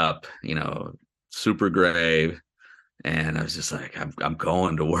popped up, super grave. And I was just like, I'm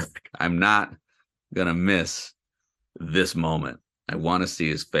going to work. I'm not going to miss this moment. I want to see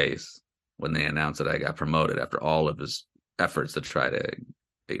his face when they announce that I got promoted after all of his efforts to try to,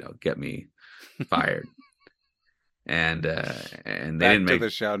 get me fired. And they didn't make the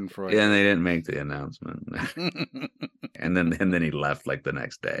Schadenfreude. Yeah, and they didn't make the announcement. and then he left like the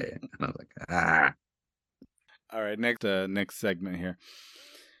next day. And I was like, All right, next segment here.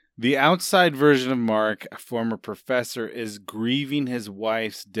 The outside version of Mark, a former professor, is grieving his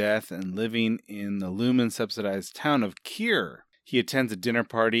wife's death and living in the Lumen-subsidized town of Kier. He attends a dinner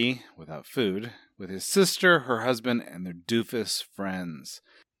party without food with his sister, her husband, and their doofus friends.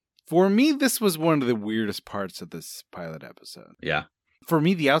 For me, this was one of the weirdest parts of this pilot episode. Yeah. For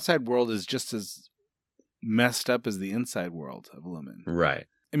me, the outside world is just as messed up as the inside world of Lumen. Right.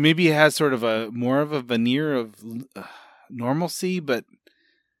 And maybe it has sort of more of a veneer of normalcy, but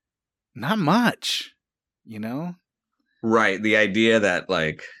not much, Right. The idea that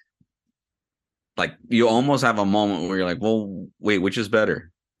like you almost have a moment where you're like, well, wait, which is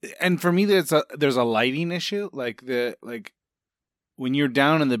better? And for me, there's a lighting issue. Like when you're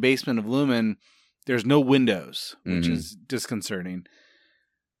down in the basement of Lumen, there's no windows, which is disconcerting.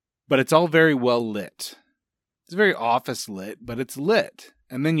 But it's all very well lit. It's very office lit, but it's lit.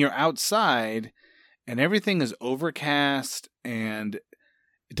 And then you're outside, and everything is overcast, and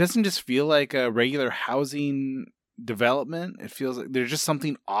it doesn't just feel like a regular housing development. It feels like there's just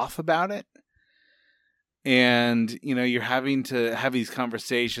something off about it. And, you're having to have these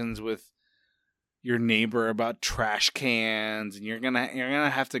conversations with your neighbor about trash cans, and you're gonna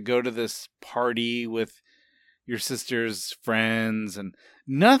have to go to this party with your sister's friends, and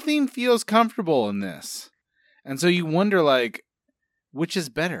nothing feels comfortable in this. And so you wonder, like, which is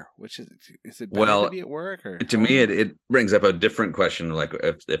better? Which is it better to be at work? Or to me, it brings up a different question. Like,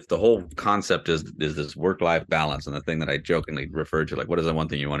 if the whole concept is this work-life balance, and the thing that I jokingly referred to, like, what is the one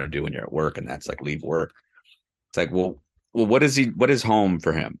thing you want to do when you're at work, and that's like leave work. It's like, well, what is home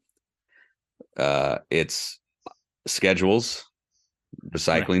for him? It's schedules,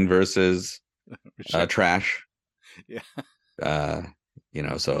 recycling versus trash. Yeah.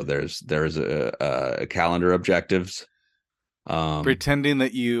 So there's a calendar objectives. Pretending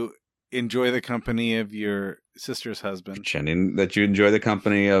that you enjoy the company of your sister's husband. Pretending that you enjoy the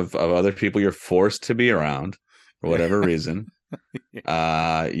company of other people you're forced to be around for whatever reason.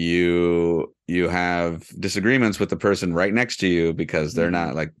 You have disagreements with the person right next to you because they're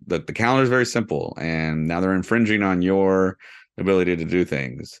not like the calendar is very simple, and now they're infringing on your ability to do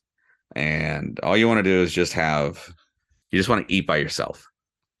things. And all you want to do is you just want to eat by yourself.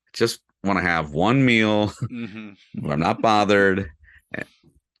 Just want to have one meal where I'm not bothered,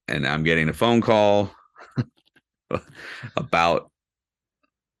 and I'm getting a phone call about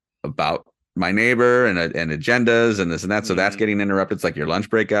my neighbor and agendas and this and that. So that's getting interrupted. It's like your lunch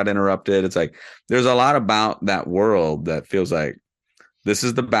break got interrupted. It's like there's a lot about that world that feels like this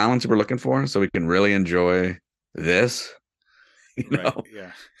is the balance we're looking for, so we can really enjoy this, Right,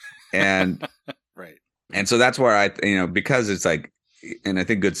 yeah. And right. And so that's where because it's like, and I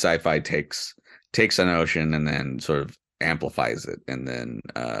think good sci-fi takes takes a notion and then sort of amplifies it, and then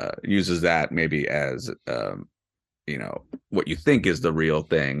uses that maybe as what you think is the real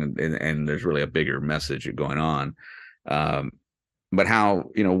thing, and there's really a bigger message going on. But how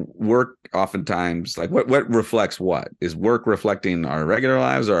work oftentimes, like what reflects what? Is work reflecting our regular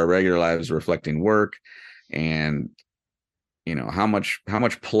lives, or our regular lives reflecting work? And how much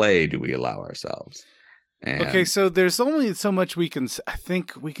play do we allow ourselves? Okay, so there's only so much I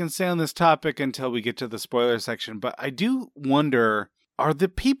think we can say on this topic until we get to the spoiler section, but I do wonder, are the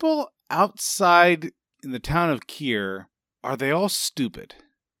people outside in the town of Kier, are they all stupid?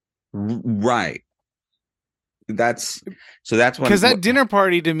 Right. That's when, because that dinner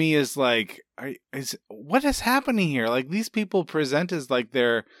party to me is like, what is happening here? Like, these people present as like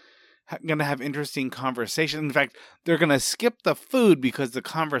they're going to have interesting conversation. In fact, they're going to skip the food because the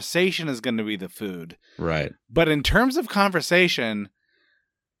conversation is going to be the food. Right. But in terms of conversation,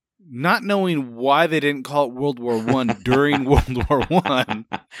 not knowing why they didn't call it World War I during World War I,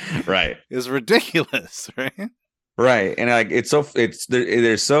 right, is ridiculous, right? Right. And like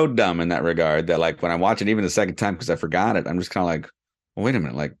they're so dumb in that regard that, like, when I watch it even the second time because I forgot it, I'm just kind of like, well, wait a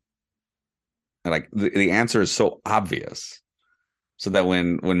minute, like the answer is so obvious. So that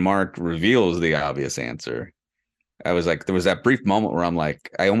when Mark reveals the obvious answer, I was like, there was that brief moment where I'm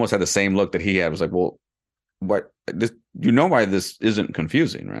like, I almost had the same look that he had. I was like, well, what this, why this isn't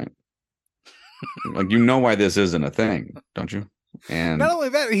confusing, right? Like, why this isn't a thing, don't you? And not only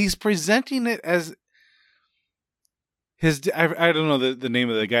that, he's presenting it as I don't know the name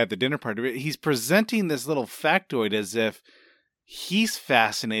of the guy at the dinner party, but he's presenting this little factoid as if he's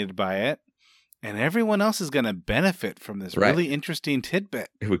fascinated by it, and everyone else is going to benefit from this really interesting tidbit.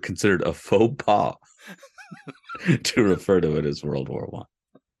 It would considered a faux pas to refer to it as World War I,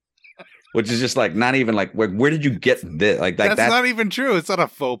 which is just like, not even like, where did you get this? Like that's not even true. It's not a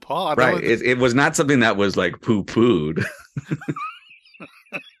faux pas, right? It was not something that was like poo-pooed.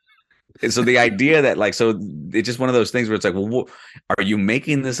 And so the idea that, like, so it's just one of those things where it's like, well, are you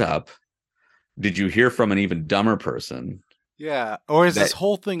making this up? Did you hear from an even dumber person? Yeah. Or is this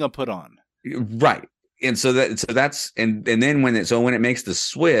whole thing a put on? Right. And so that's, and then when it makes the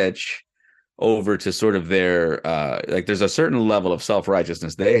switch over to sort of their, like, there's a certain level of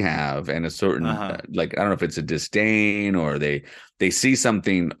self-righteousness they have, and a certain, like, I don't know if it's a disdain, or they see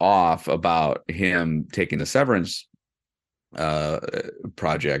something off about him taking the Severance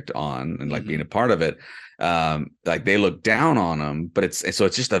project on, and like being a part of it, like, they look down on him. But it's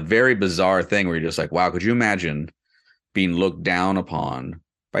just a very bizarre thing where you're just like, wow, could you imagine being looked down upon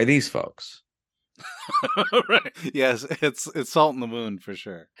by these folks? Right. Yes, it's salt in the wound for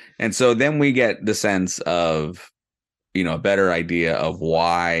sure. And so then we get the sense of, a better idea of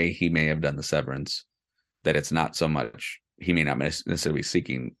why he may have done the severance, that it's not so much, he may not necessarily be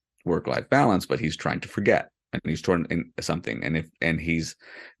seeking work-life balance, but he's trying to forget. And he's torn in something, and he's,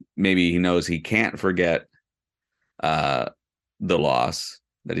 maybe he knows he can't forget the loss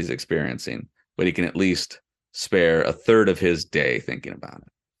that he's experiencing, but he can at least spare a third of his day thinking about it.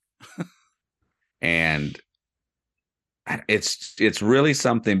 And it's really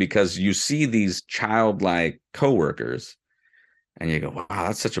something, because you see these childlike coworkers, and you go, wow,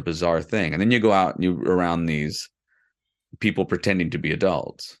 that's such a bizarre thing. And then you go out and you're around these people pretending to be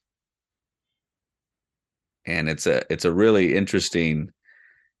adults. And it's a really interesting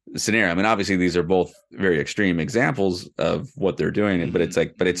scenario. I mean, obviously these are both very extreme examples of what they're doing, but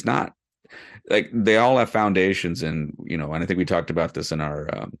it's not like, they all have foundations. And, and I think we talked about this in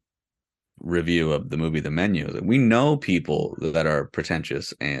our review of the movie The Menu, that we know people that are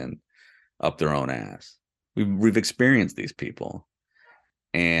pretentious and up their own ass. We've experienced these people,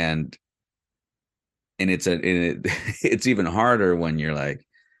 and it's even harder when you're like,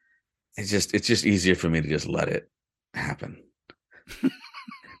 it's just easier for me to just let it happen.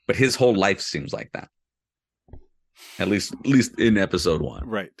 But his whole life seems like that. At least in episode 1.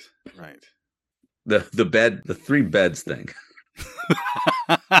 Right. The 3 beds thing.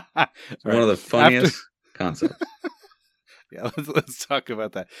 One of the funniest concepts. Yeah, let's talk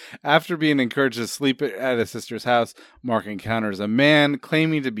about that. After being encouraged to sleep at his sister's house, Mark encounters a man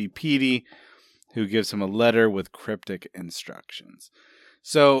claiming to be Petey, who gives him a letter with cryptic instructions.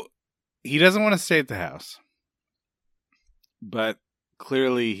 So he doesn't want to stay at the house, but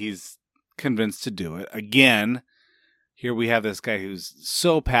clearly he's convinced to do it. Again, here we have this guy who's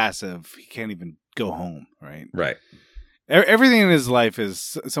so passive, he can't even go home, right? Right. Everything in his life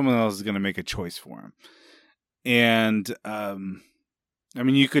is someone else is going to make a choice for him. And, I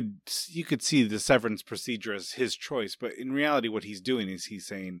mean, you could see the severance procedure as his choice, but in reality, what he's doing is he's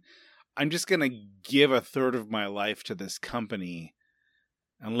saying, I'm just going to give a third of my life to this company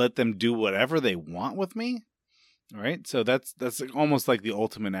and let them do whatever they want with me. All right. So that's almost like the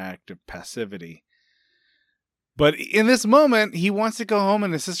ultimate act of passivity. But in this moment, he wants to go home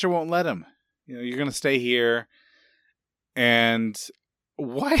and his sister won't let him. You're going to stay here. And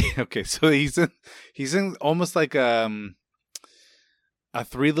why? Okay. So he's in almost like a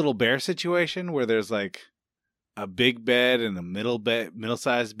Three Little Bear situation where there's like a big bed and a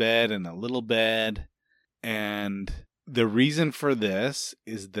middle-sized bed and a little bed. And the reason for this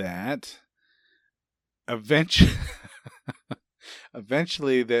is that eventually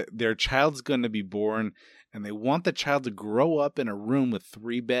their child's going to be born, and they want the child to grow up in a room with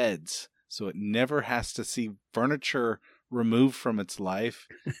 3 beds so it never has to see furniture removed from its life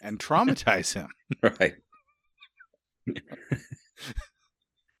and traumatize him. Right.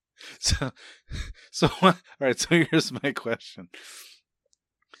 So all right, so here's my question.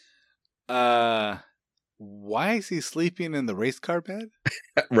 Why is he sleeping in the race car bed?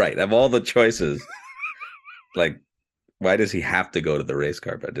 Right. Of all the choices, like, why does he have to go to the race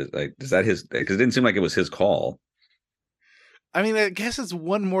car bed? Is that his? Because it didn't seem like it was his call. I mean, I guess it's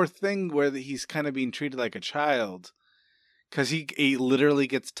one more thing where he's kind of being treated like a child, because he literally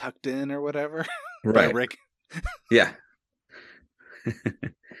gets tucked in or whatever. Right. By Rick. Yeah.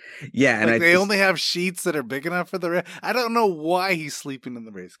 Yeah, and they only have sheets that are big enough for the. I don't know why he's sleeping in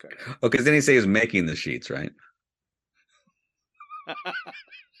the race car. Oh, because then he say he's making the sheets, right?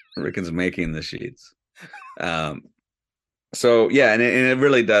 Rickon's making the sheets. So yeah, and it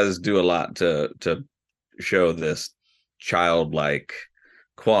really does do a lot to show this childlike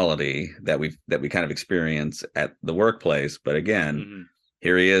quality that we kind of experience at the workplace. But again,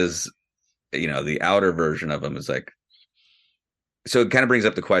 here he is. The outer version of him is like. So it kind of brings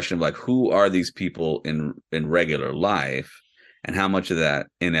up the question of like, who are these people in regular life, and how much of that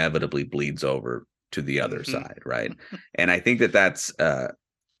inevitably bleeds over to the other side, right? And I think that's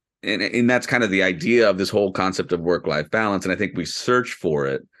and that's kind of the idea of this whole concept of work-life balance. And I think we search for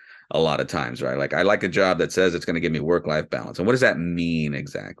it a lot of times, right? Like, I like a job that says it's going to give me work-life balance. And what does that mean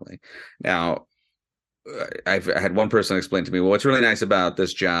exactly? Now, I had one person explain to me, well, what's really nice about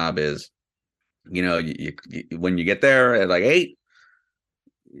this job is, you when you get there at like 8,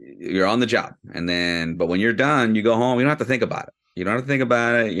 you're on the job, but when you're done, you go home. You don't have to think about it. They're not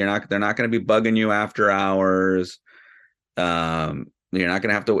going to be bugging you after hours. You're not going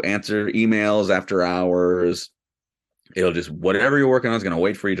to have to answer emails after hours. It'll just, whatever you're working on is going to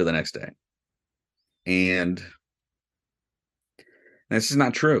wait for you till the next day. And that's just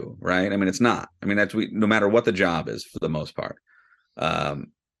not true, right? I mean, it's not. I mean, no matter what the job is, for the most part.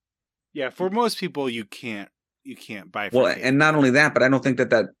 Yeah, for most people, you can't bifurcate. Well, and not only that, but I don't think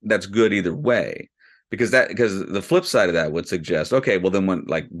that's good either way, because the flip side of that would suggest, okay, well then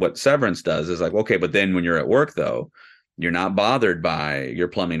what Severance does is like, okay, but then when you're at work though, you're not bothered by your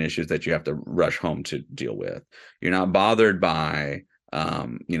plumbing issues that you have to rush home to deal with. You're not bothered by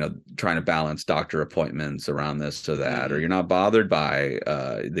trying to balance doctor appointments around this or that, or you're not bothered by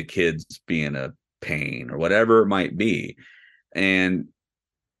the kids being a pain or whatever it might be. And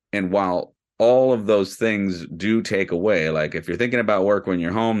while all of those things do take away, like if you're thinking about work when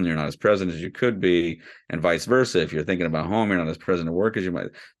you're home, you're not as present as you could be, and vice versa. If you're thinking about home, you're not as present at work as you might.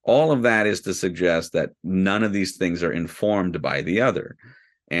 All of that is to suggest that none of these things are informed by the other.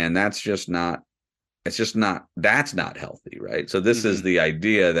 And that's not healthy, right? So this is the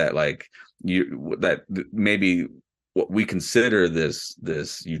idea that that maybe what we consider this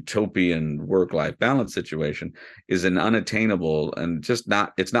utopian work-life balance situation is an unattainable and it's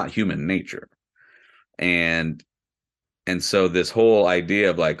not human nature. And so this whole idea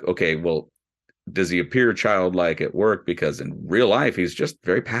of like, okay, well, does he appear childlike at work? Because in real life, he's just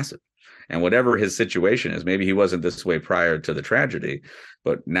very passive. And whatever his situation is, maybe he wasn't this way prior to the tragedy,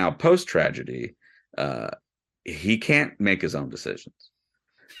 but now post-tragedy, he can't make his own decisions.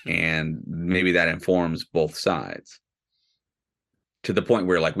 And maybe that informs both sides to the point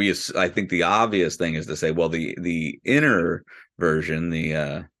where I think the obvious thing is to say, well, the inner version,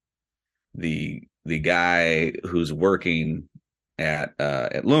 the guy who's working at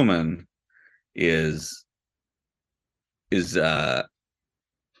Lumen is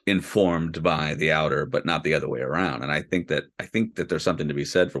informed by the outer, but not the other way around. And I think that there's something to be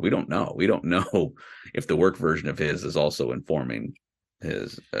said for, we don't know if the work version of his is also informing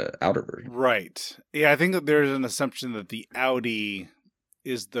his outer version. Right. Yeah, I think that there's an assumption that the outie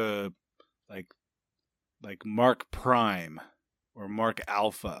is the like Mark Prime or Mark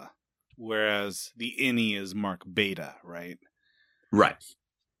Alpha, whereas the innie is Mark Beta, right? Right.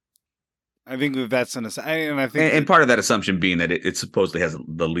 I think that's and I think and part of that assumption being that it supposedly has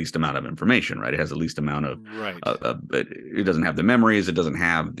the least amount of information, right? It has the least amount of right. It doesn't have the memories. It doesn't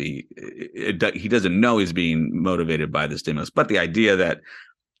have he doesn't know he's being motivated by the stimulus. But the idea that,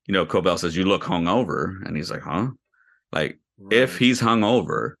 Cobell says, "You look hungover," and he's like, "Huh?" Like, if he's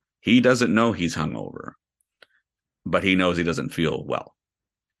hungover, he doesn't know he's hungover, but he knows he doesn't feel well.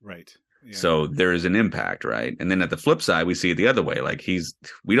 Right. Yeah. So there is an impact, right? And then at the flip side, we see it the other way. Like we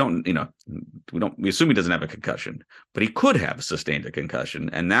assume he doesn't have a concussion, but he could have sustained a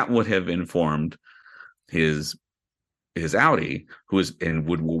concussion, and that would have informed his outie,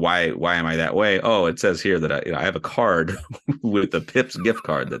 why am I that way? Oh, it says here that I have a card with the Pips gift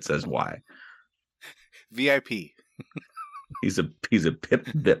card that says why. VIP. He's a Pip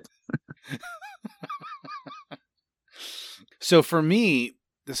Bip. So for me,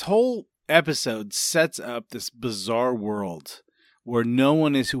 this whole episode sets up this bizarre world where no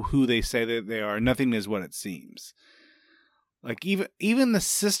one is who they say that they are. Nothing is what it seems. Like even the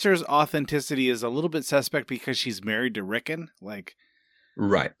sister's authenticity is a little bit suspect because she's married to Rickon. Like,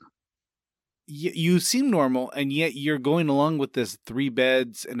 right. You seem normal, and yet you're going along with this 3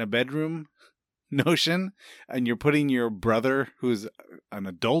 beds in a bedroom notion, and you're putting your brother, who's an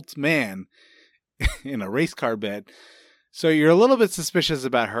adult man, in a race car bed. So you're a little bit suspicious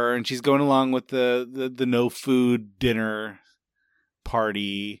about her, and she's going along with the no food dinner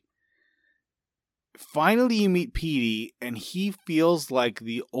party. Finally, you meet Petey, and he feels like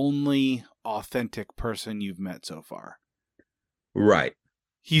the only authentic person you've met so far. Right.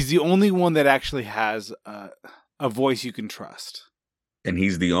 He's the only one that actually has a voice you can trust. And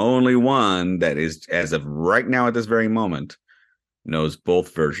he's the only one that is, as of right now at this very moment, knows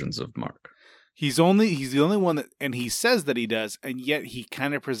both versions of Mark. He's the only one that, and he says that he does, and yet he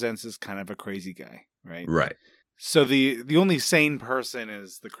kind of presents as kind of a crazy guy, right? Right. So the only sane person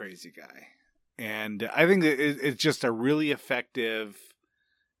is the crazy guy. And I think that it's just a really effective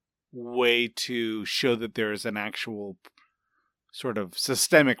way to show that there is an actual sort of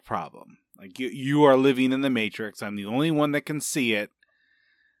systemic problem. Like you are living in the Matrix. I'm the only one that can see it.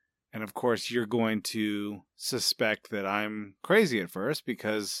 And of course, you're going to suspect that I'm crazy at first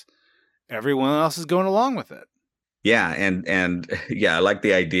because everyone else is going along with it. Yeah, and yeah, I like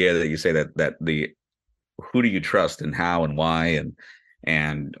the idea that you say that the who do you trust and how and why,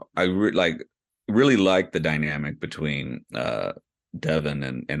 and I really like the dynamic between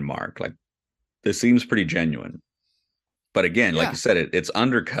Devin and Mark. Like, this seems pretty genuine, but again, like you said, it's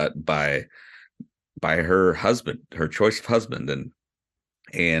undercut by her husband, her choice of husband,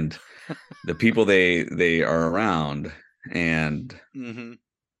 and the people they are around, and mm-hmm.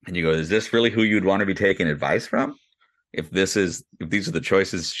 And you go, is this really who you'd want to be taking advice from? If these are the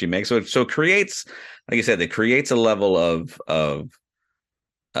choices she makes, so it creates, like you said, it creates a level of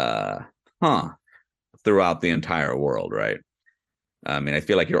throughout the entire world, right? I mean, I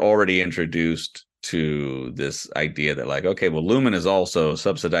feel like you're already introduced to this idea that, like, okay, well, Lumen is also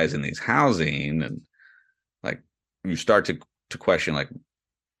subsidizing these housing, and like you start to question, like,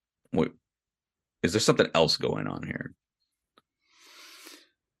 what is there something else going on here?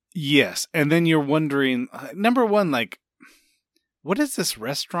 Yes, and then you're wondering, number one, like, what is this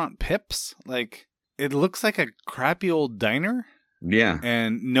restaurant, Pips? Like, it looks like a crappy old diner. Yeah.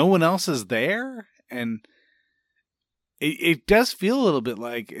 And no one else is there. And it does feel a little bit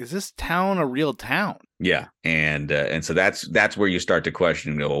like, is this town a real town? Yeah. And so that's where you start to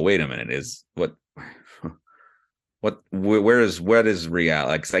question and go, well, wait a minute, where is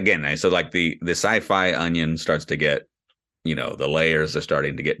reality? Like, again, so like the sci-fi onion starts to get, the layers are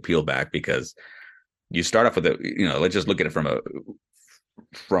starting to get peeled back, because you start off with let's just look at it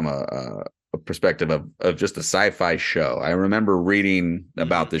from a perspective of just a sci-fi show. I remember reading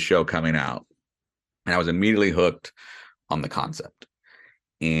about this show coming out, and I was immediately hooked on the concept.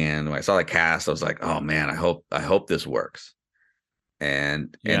 And when I saw the cast, I was like, oh man, I hope this works.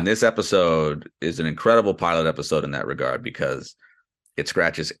 And this episode is an incredible pilot episode in that regard, because it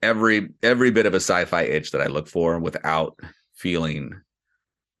scratches every bit of a sci-fi itch that I look for without feeling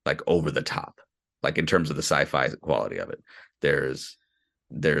like over the top, like in terms of the sci-fi quality of it. There's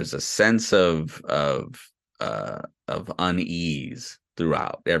a sense of unease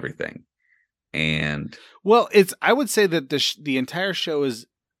throughout everything. And well, I would say that the entire show is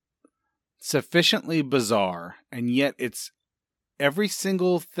sufficiently bizarre, and yet every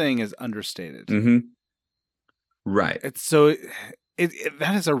single thing is understated. Mm-hmm. Right.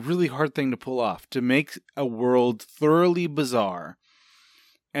 That is a really hard thing to pull off, to make a world thoroughly bizarre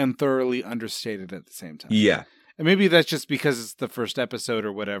and thoroughly understated at the same time. Yeah. And maybe that's just because it's the first episode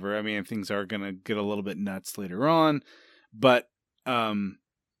or whatever. I mean, things are going to get a little bit nuts later on, but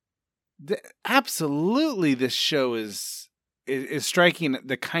absolutely, this show is striking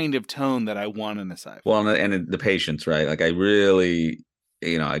the kind of tone that I want in a sci-fi. Well, and the patience, right? Like I really,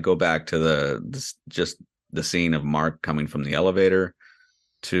 I go back to just the scene of Mark coming from the elevator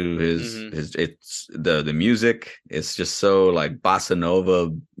to his it's the music. It's just so like bossa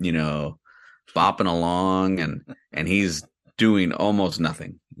nova, bopping along, and he's doing almost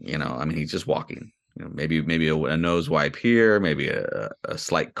nothing. I mean, he's just walking. Maybe a nose wipe here, maybe a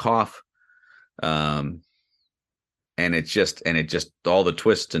slight cough. And it just all the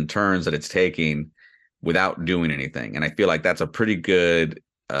twists and turns that it's taking without doing anything. And I feel like that's a pretty good,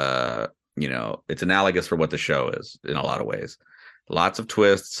 it's analogous for what the show is in a lot of ways. Lots of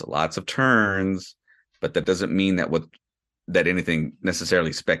twists, lots of turns, but that doesn't mean that anything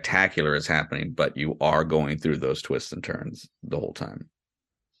necessarily spectacular is happening, but you are going through those twists and turns the whole time.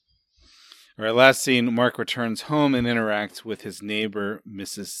 All right, last scene, Mark returns home and interacts with his neighbor,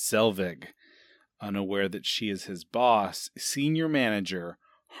 Mrs. Selvig, unaware that she is his boss, senior manager,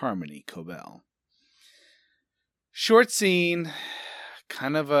 Harmony Cobell. Short scene,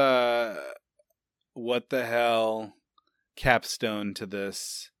 kind of a what the hell capstone to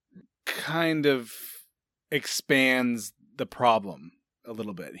this, kind of expands the problem a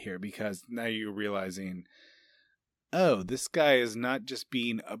little bit here, because now you're realizing, oh, this guy is not just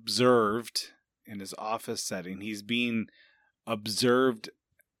being observed in his office setting, he's being observed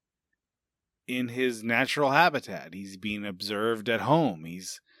in his natural habitat. He's being observed at home.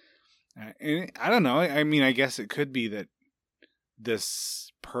 I don't know. I mean, I guess it could be that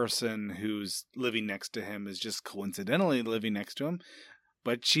this person who's living next to him is just coincidentally living next to him,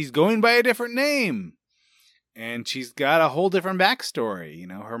 but she's going by a different name. And she's got a whole different backstory.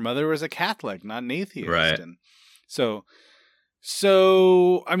 Her mother was a Catholic, not an atheist. Right. And so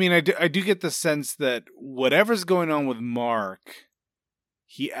I mean, I do get the sense that whatever's going on with Mark,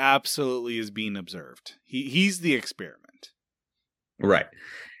 he absolutely is being observed. He's the experiment. Right.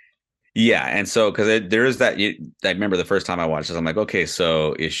 Yeah. And so, because there is that, I remember the first time I watched this, I'm like, okay,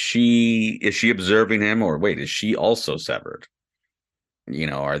 so is she observing him, or wait, is she also severed?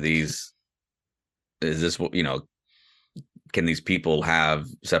 Is this, can these people have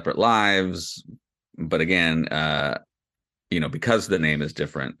separate lives? But again, because the name is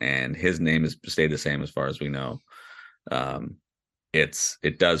different and his name has stayed the same as far as we know,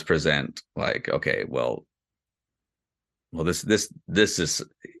 it does present like, okay, well, this is, this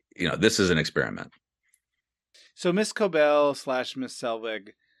is an experiment. So Miss Cobell / Miss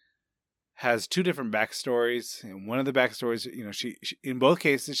Selvig has two different backstories, and one of the backstories, she in both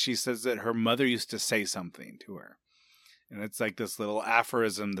cases she says that her mother used to say something to her, and it's like this little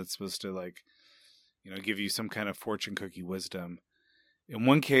aphorism that's supposed to give you some kind of fortune cookie wisdom. In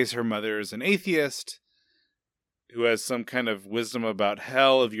one case, her mother is an atheist who has some kind of wisdom about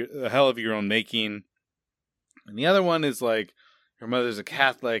hell of your own making, and the other one is like her mother's a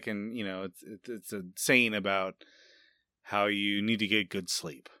Catholic, and it's a saying about how you need to get good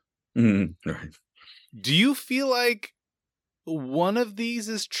sleep. Mm-hmm. Right. Do you feel like one of these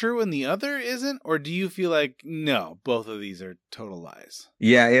is true and the other isn't, or do you feel like no, both of these are total lies?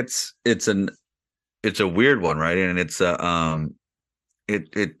 Yeah, it's a weird one, right? And it's I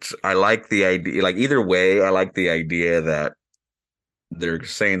like the idea, like either way, I like the idea that they're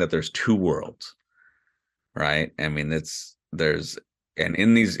saying that there's two worlds, right? I mean, in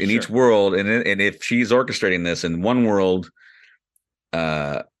each world, and if she's orchestrating this in one world,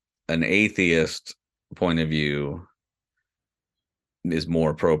 an atheist point of view is more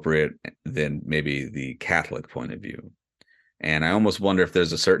appropriate than maybe the Catholic point of view. And I almost wonder if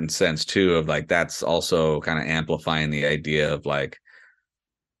there's a certain sense too of like, that's also kind of amplifying the idea of like,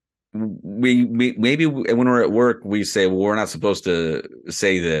 we maybe when we're at work, we say, well, we're not supposed to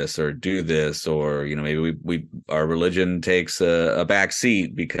say this or do this, or, maybe we our religion takes a back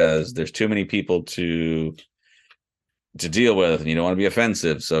seat because there's too many people to deal with, and you don't want to be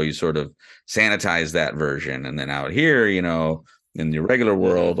offensive. So you sort of sanitize that version. And then out here, in the regular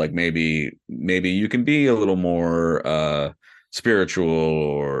world, like maybe you can be a little more spiritual,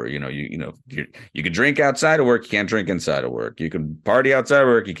 or you can drink outside of work, you can't drink inside of work, you can party outside of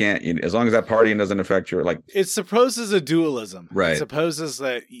work, you can't, as long as that partying doesn't affect your, like, it supposes a dualism, right? It supposes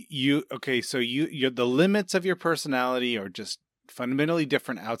that so you're the limits of your personality are just fundamentally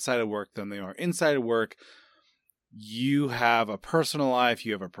different outside of work than they are inside of work. You have a personal life,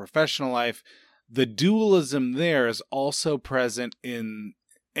 you have a professional life. The dualism there is also present in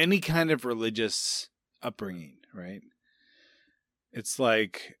any kind of religious upbringing, right? It's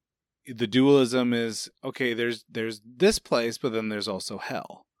like the dualism is, okay, there's this place, but then there's also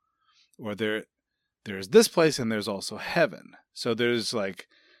hell. Or there's this place and there's also heaven. So there's like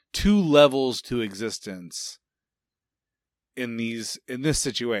two levels to existence in this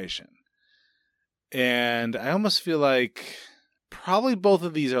situation. And I almost feel like probably both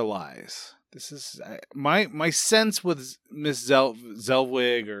of these are lies. This is my sense with Miss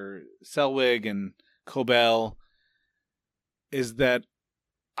Selwig and Cobell is that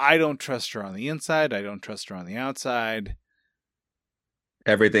I don't trust her on the inside. I don't trust her on the outside.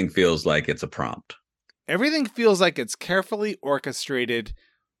 Everything feels like it's a prompt. Everything feels like it's carefully orchestrated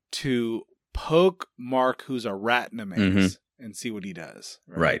to poke Mark, who's a rat in a maze, and see what he does.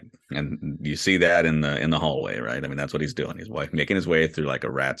 Right. And you see that in the hallway, right? I mean, that's what he's doing. He's making his way through like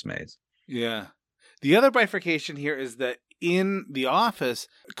a rat's maze. Yeah. The other bifurcation here is that in the office,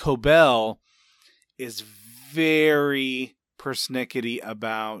 Cobell is very persnickety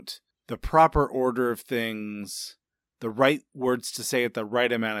about the proper order of things, the right words to say at the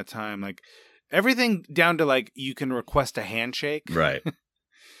right amount of time. Like everything down to like you can request a handshake. Right.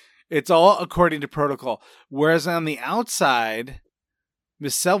 It's all according to protocol. Whereas on the outside,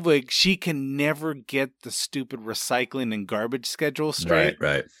 Miss Selvig, she can never get the stupid recycling and garbage schedule straight.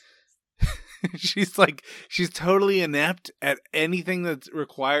 Right. She's totally inept at anything that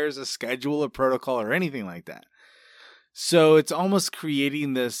requires a schedule or protocol or anything like that. So it's almost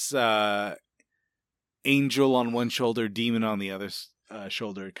creating this angel on one shoulder, demon on the other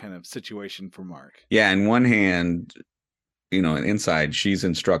shoulder kind of situation for Mark. Yeah, on one hand, inside she's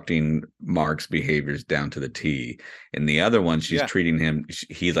instructing Mark's behaviors down to the T. In the other one, she's treating him.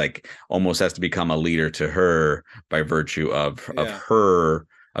 He like almost has to become a leader to her by virtue of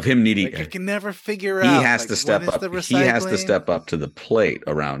him needing. Like I can never figure out. He has to step up. He has to step up to the plate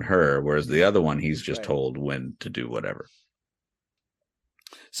around her, whereas the other one, he's just told when to do whatever.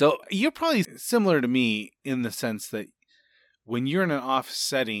 So you're probably similar to me in the sense that when you're in an office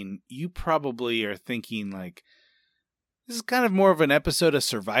setting, you probably are thinking like, this is kind of more of an episode of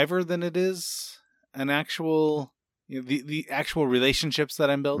Survivor than it is an actual, the actual relationships that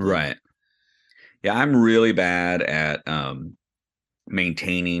I'm building. Right. Yeah, I'm really bad at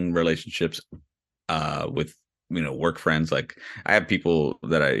maintaining relationships with work friends. Like I have people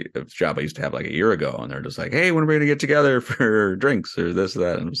that a job I used to have like a year ago, and they're just like, hey, when are we gonna get together for drinks or this or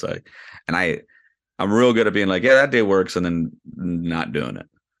that? And it's like, and I'm real good at being like, yeah, that day works, and then not doing it.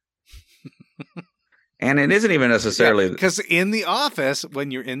 And it isn't even necessarily because in the office, when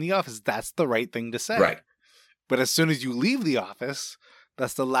you're in the office, that's the right thing to say, right? But as soon as you leave the office,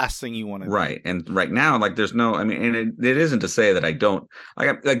 that's the last thing you want to do. Right. And right now, like, there's no, I mean, and it isn't to say that I don't,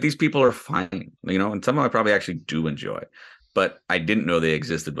 like these people are fine, and some of them I probably actually do enjoy, but I didn't know they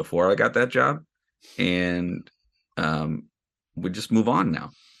existed before I got that job. And we just move on now.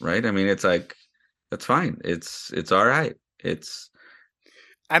 Right. I mean, it's like, that's fine. It's all right.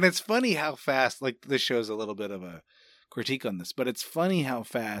 And it's funny how fast, like this shows a little bit of a critique on this, but it's funny how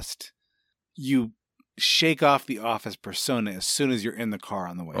fast you shake off the office persona as soon as you're in the car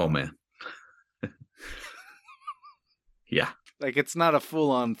on the way home. Man. Yeah. Like it's not a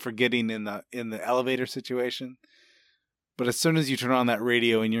full-on forgetting in the elevator situation, but as soon as you turn on that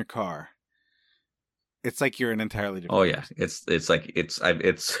radio in your car, it's like you're an entirely different person. It's like it's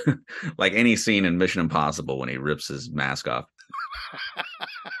like any scene in Mission Impossible when he rips his mask off.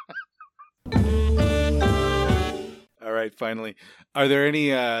 All right, finally, are there any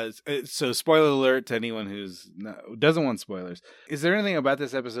so spoiler alert to anyone doesn't want spoilers, is there anything about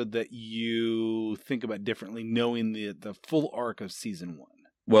this episode that you think about differently knowing the full arc of season 1?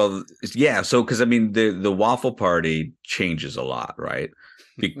 Well, yeah, so because I mean the waffle party changes a lot, right?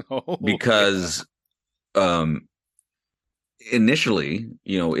 Because initially,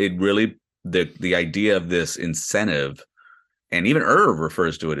 it really the idea of this incentive. And even Irv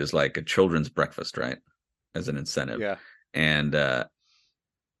refers to it as like a children's breakfast, right? As an incentive. Yeah. And, but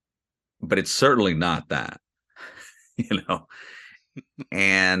it's certainly not that,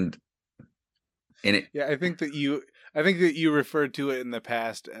 and it, yeah, I think that you referred to it in the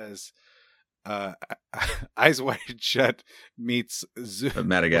past as, Eyes Wide Shut meets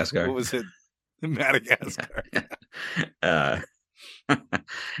Madagascar. What was it? Madagascar.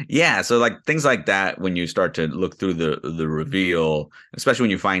 Yeah, so like things like that, when you start to look through the reveal, especially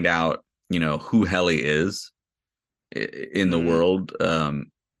when you find out who Helly is in the world,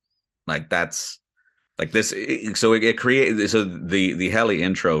 like that's like this, so it creates, so the Helly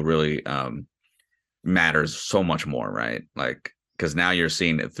intro really matters so much more, right? Like because now you're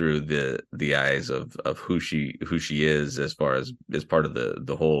seeing it through the eyes of who she is as far as part of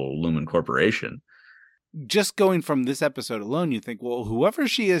the whole Lumen Corporation. Just going from this episode alone, you think, well, whoever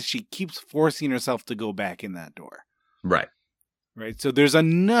she is, she keeps forcing herself to go back in that door. Right. So there's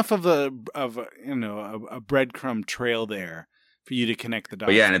enough of a breadcrumb trail there for you to connect the dots.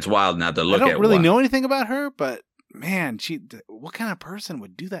 But yeah, and it's wild not to look I at. don't really know anything about her, but man, what kind of person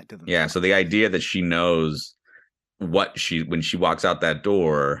would do that to them? Yeah, so the idea that she knows when she walks out that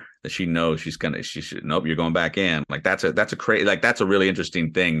door, that she knows she should, nope, you're going back in. Like that's a really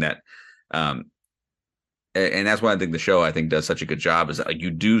interesting thing that, and that's why I think the show does such a good job is that, like, you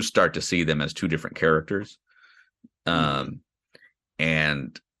do start to see them as two different characters, and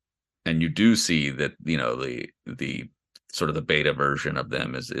you do see that, you know, the sort of the beta version of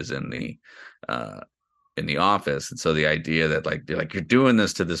them is in the office. And so the idea that like you're doing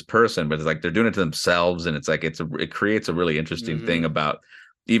this to this person, but it's like they're doing it to themselves, and it's like it creates a really interesting thing about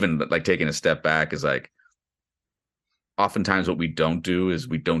even like taking a step back is like oftentimes what we don't do is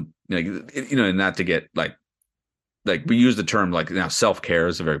we don't, you know, not to get like we use the term like now self-care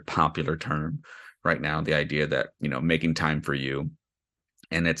is a very popular term right now, the idea that, you know, making time for you.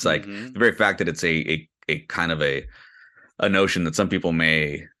 And it's like the very fact that it's a kind of a notion that some people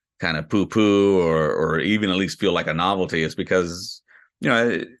may kind of poo-poo or even at least feel like a novelty is because, you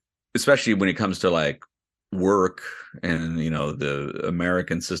know, especially when it comes to like work and, you know, the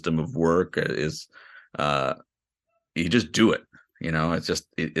American system of work is you just do it. You know, it's just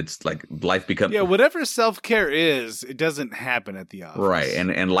it's like life becomes whatever self-care is, it doesn't happen at the office, right?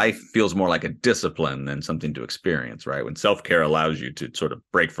 And life feels more like a discipline than something to experience, right? When self-care allows you to sort of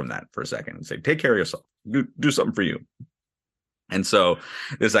break from that for a second and say, take care of yourself, do something for you. And so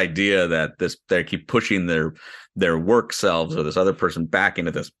this idea that they keep pushing their work selves or this other person back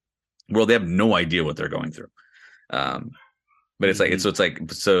into this world, they have no idea what they're going through. But it's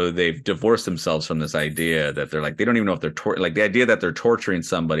like so they've divorced themselves from this idea that they're like, they don't even know if they're like the idea that they're torturing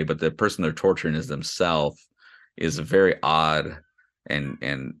somebody, but the person they're torturing is themselves is a very odd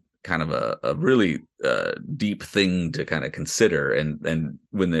and kind of a really deep thing to kind of consider. And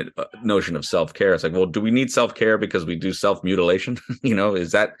when the notion of self-care, it's like, well, do we need self-care because we do self-mutilation? You know,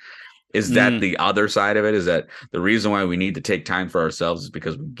 is that the other side of it? Is that the reason why we need to take time for ourselves is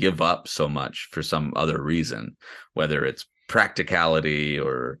because we give up so much for some other reason, whether it's practicality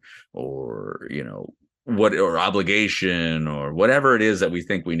or you know or obligation or whatever it is that we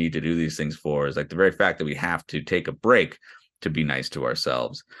think we need to do these things for. Is like the very fact that we have to take a break to be nice to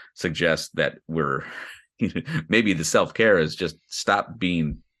ourselves suggests that we're maybe the self-care is just stop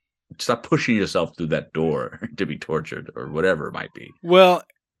pushing yourself through that door to be tortured or whatever it might be. Well,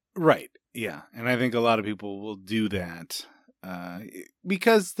 right. Yeah. And I think a lot of people will do that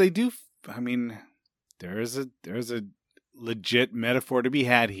because they do. I mean, there is a legit metaphor to be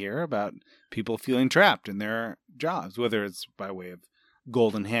had here about people feeling trapped in their jobs, whether it's by way of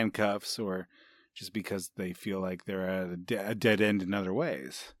golden handcuffs or just because they feel like they're at a dead end in other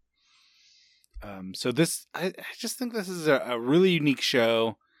ways. So I just think this is a really unique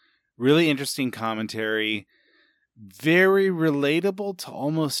show, really interesting commentary, very relatable to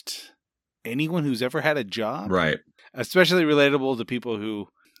almost anyone who's ever had a job. Right. Especially relatable to people who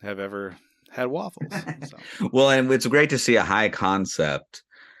have ever had waffles. So. Well, and it's great to see a high concept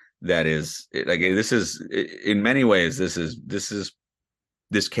that is like, this is in many ways,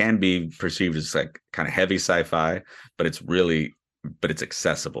 this can be perceived as like kind of heavy sci-fi, but it's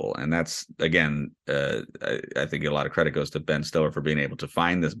accessible. And that's, again, I think a lot of credit goes to Ben Stiller for being able to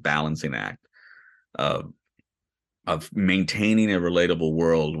find this balancing act of maintaining a relatable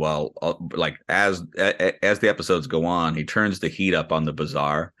world while like as the episodes go on, he turns the heat up on the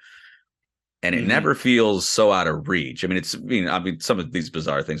bizarre. And it never feels so out of reach. I mean, some of these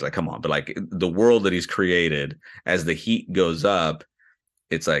bizarre things, like, come on, but like the world that he's created, as the heat goes up,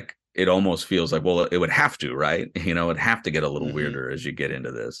 it's like, it almost feels like, well, it would have to, right? You know, it'd have to get a little weirder as you get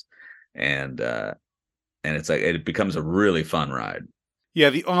into this. And it's like, it becomes a really fun ride.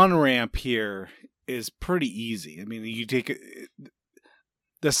 Yeah. The on-ramp here is pretty easy. I mean, you take it,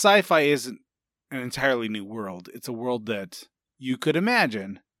 the sci-fi isn't an entirely new world. It's a world that you could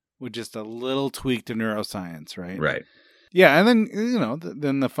imagine with just a little tweak to neuroscience, right? Right. Yeah, and then, you know,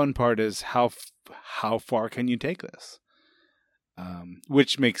 then the fun part is how far can you take this?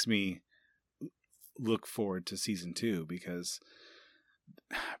 Which makes me look forward to season 2, because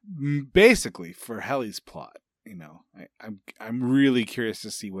basically for Helly's plot, you know, I'm really curious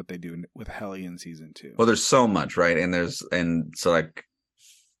to see what they do with Helly in season 2. Well, there's so much, right? And so like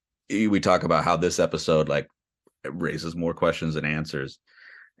we talk about how this episode like raises more questions than answers.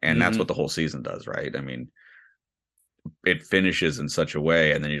 And that's what the whole season does, right? I mean, it finishes in such a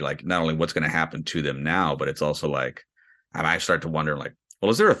way, and then you're like, not only what's going to happen to them now, but it's also like, I start to wonder, like, well,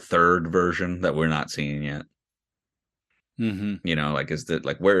 is there a third version that we're not seeing yet? You know, like, is that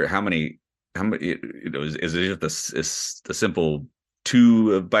like how many, you know, is it just the simple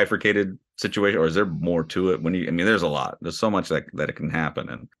 2 bifurcated situation, or is there more to it? There's a lot. There's so much that it can happen,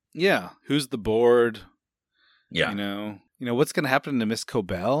 and yeah, who's the board? yeah, You know what's going to happen to Miss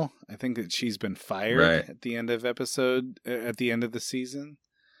Cobell? I think that she's been fired at the end of the season.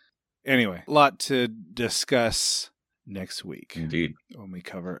 Anyway, a lot to discuss next week. Indeed. When we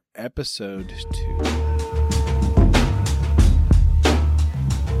cover episode 2.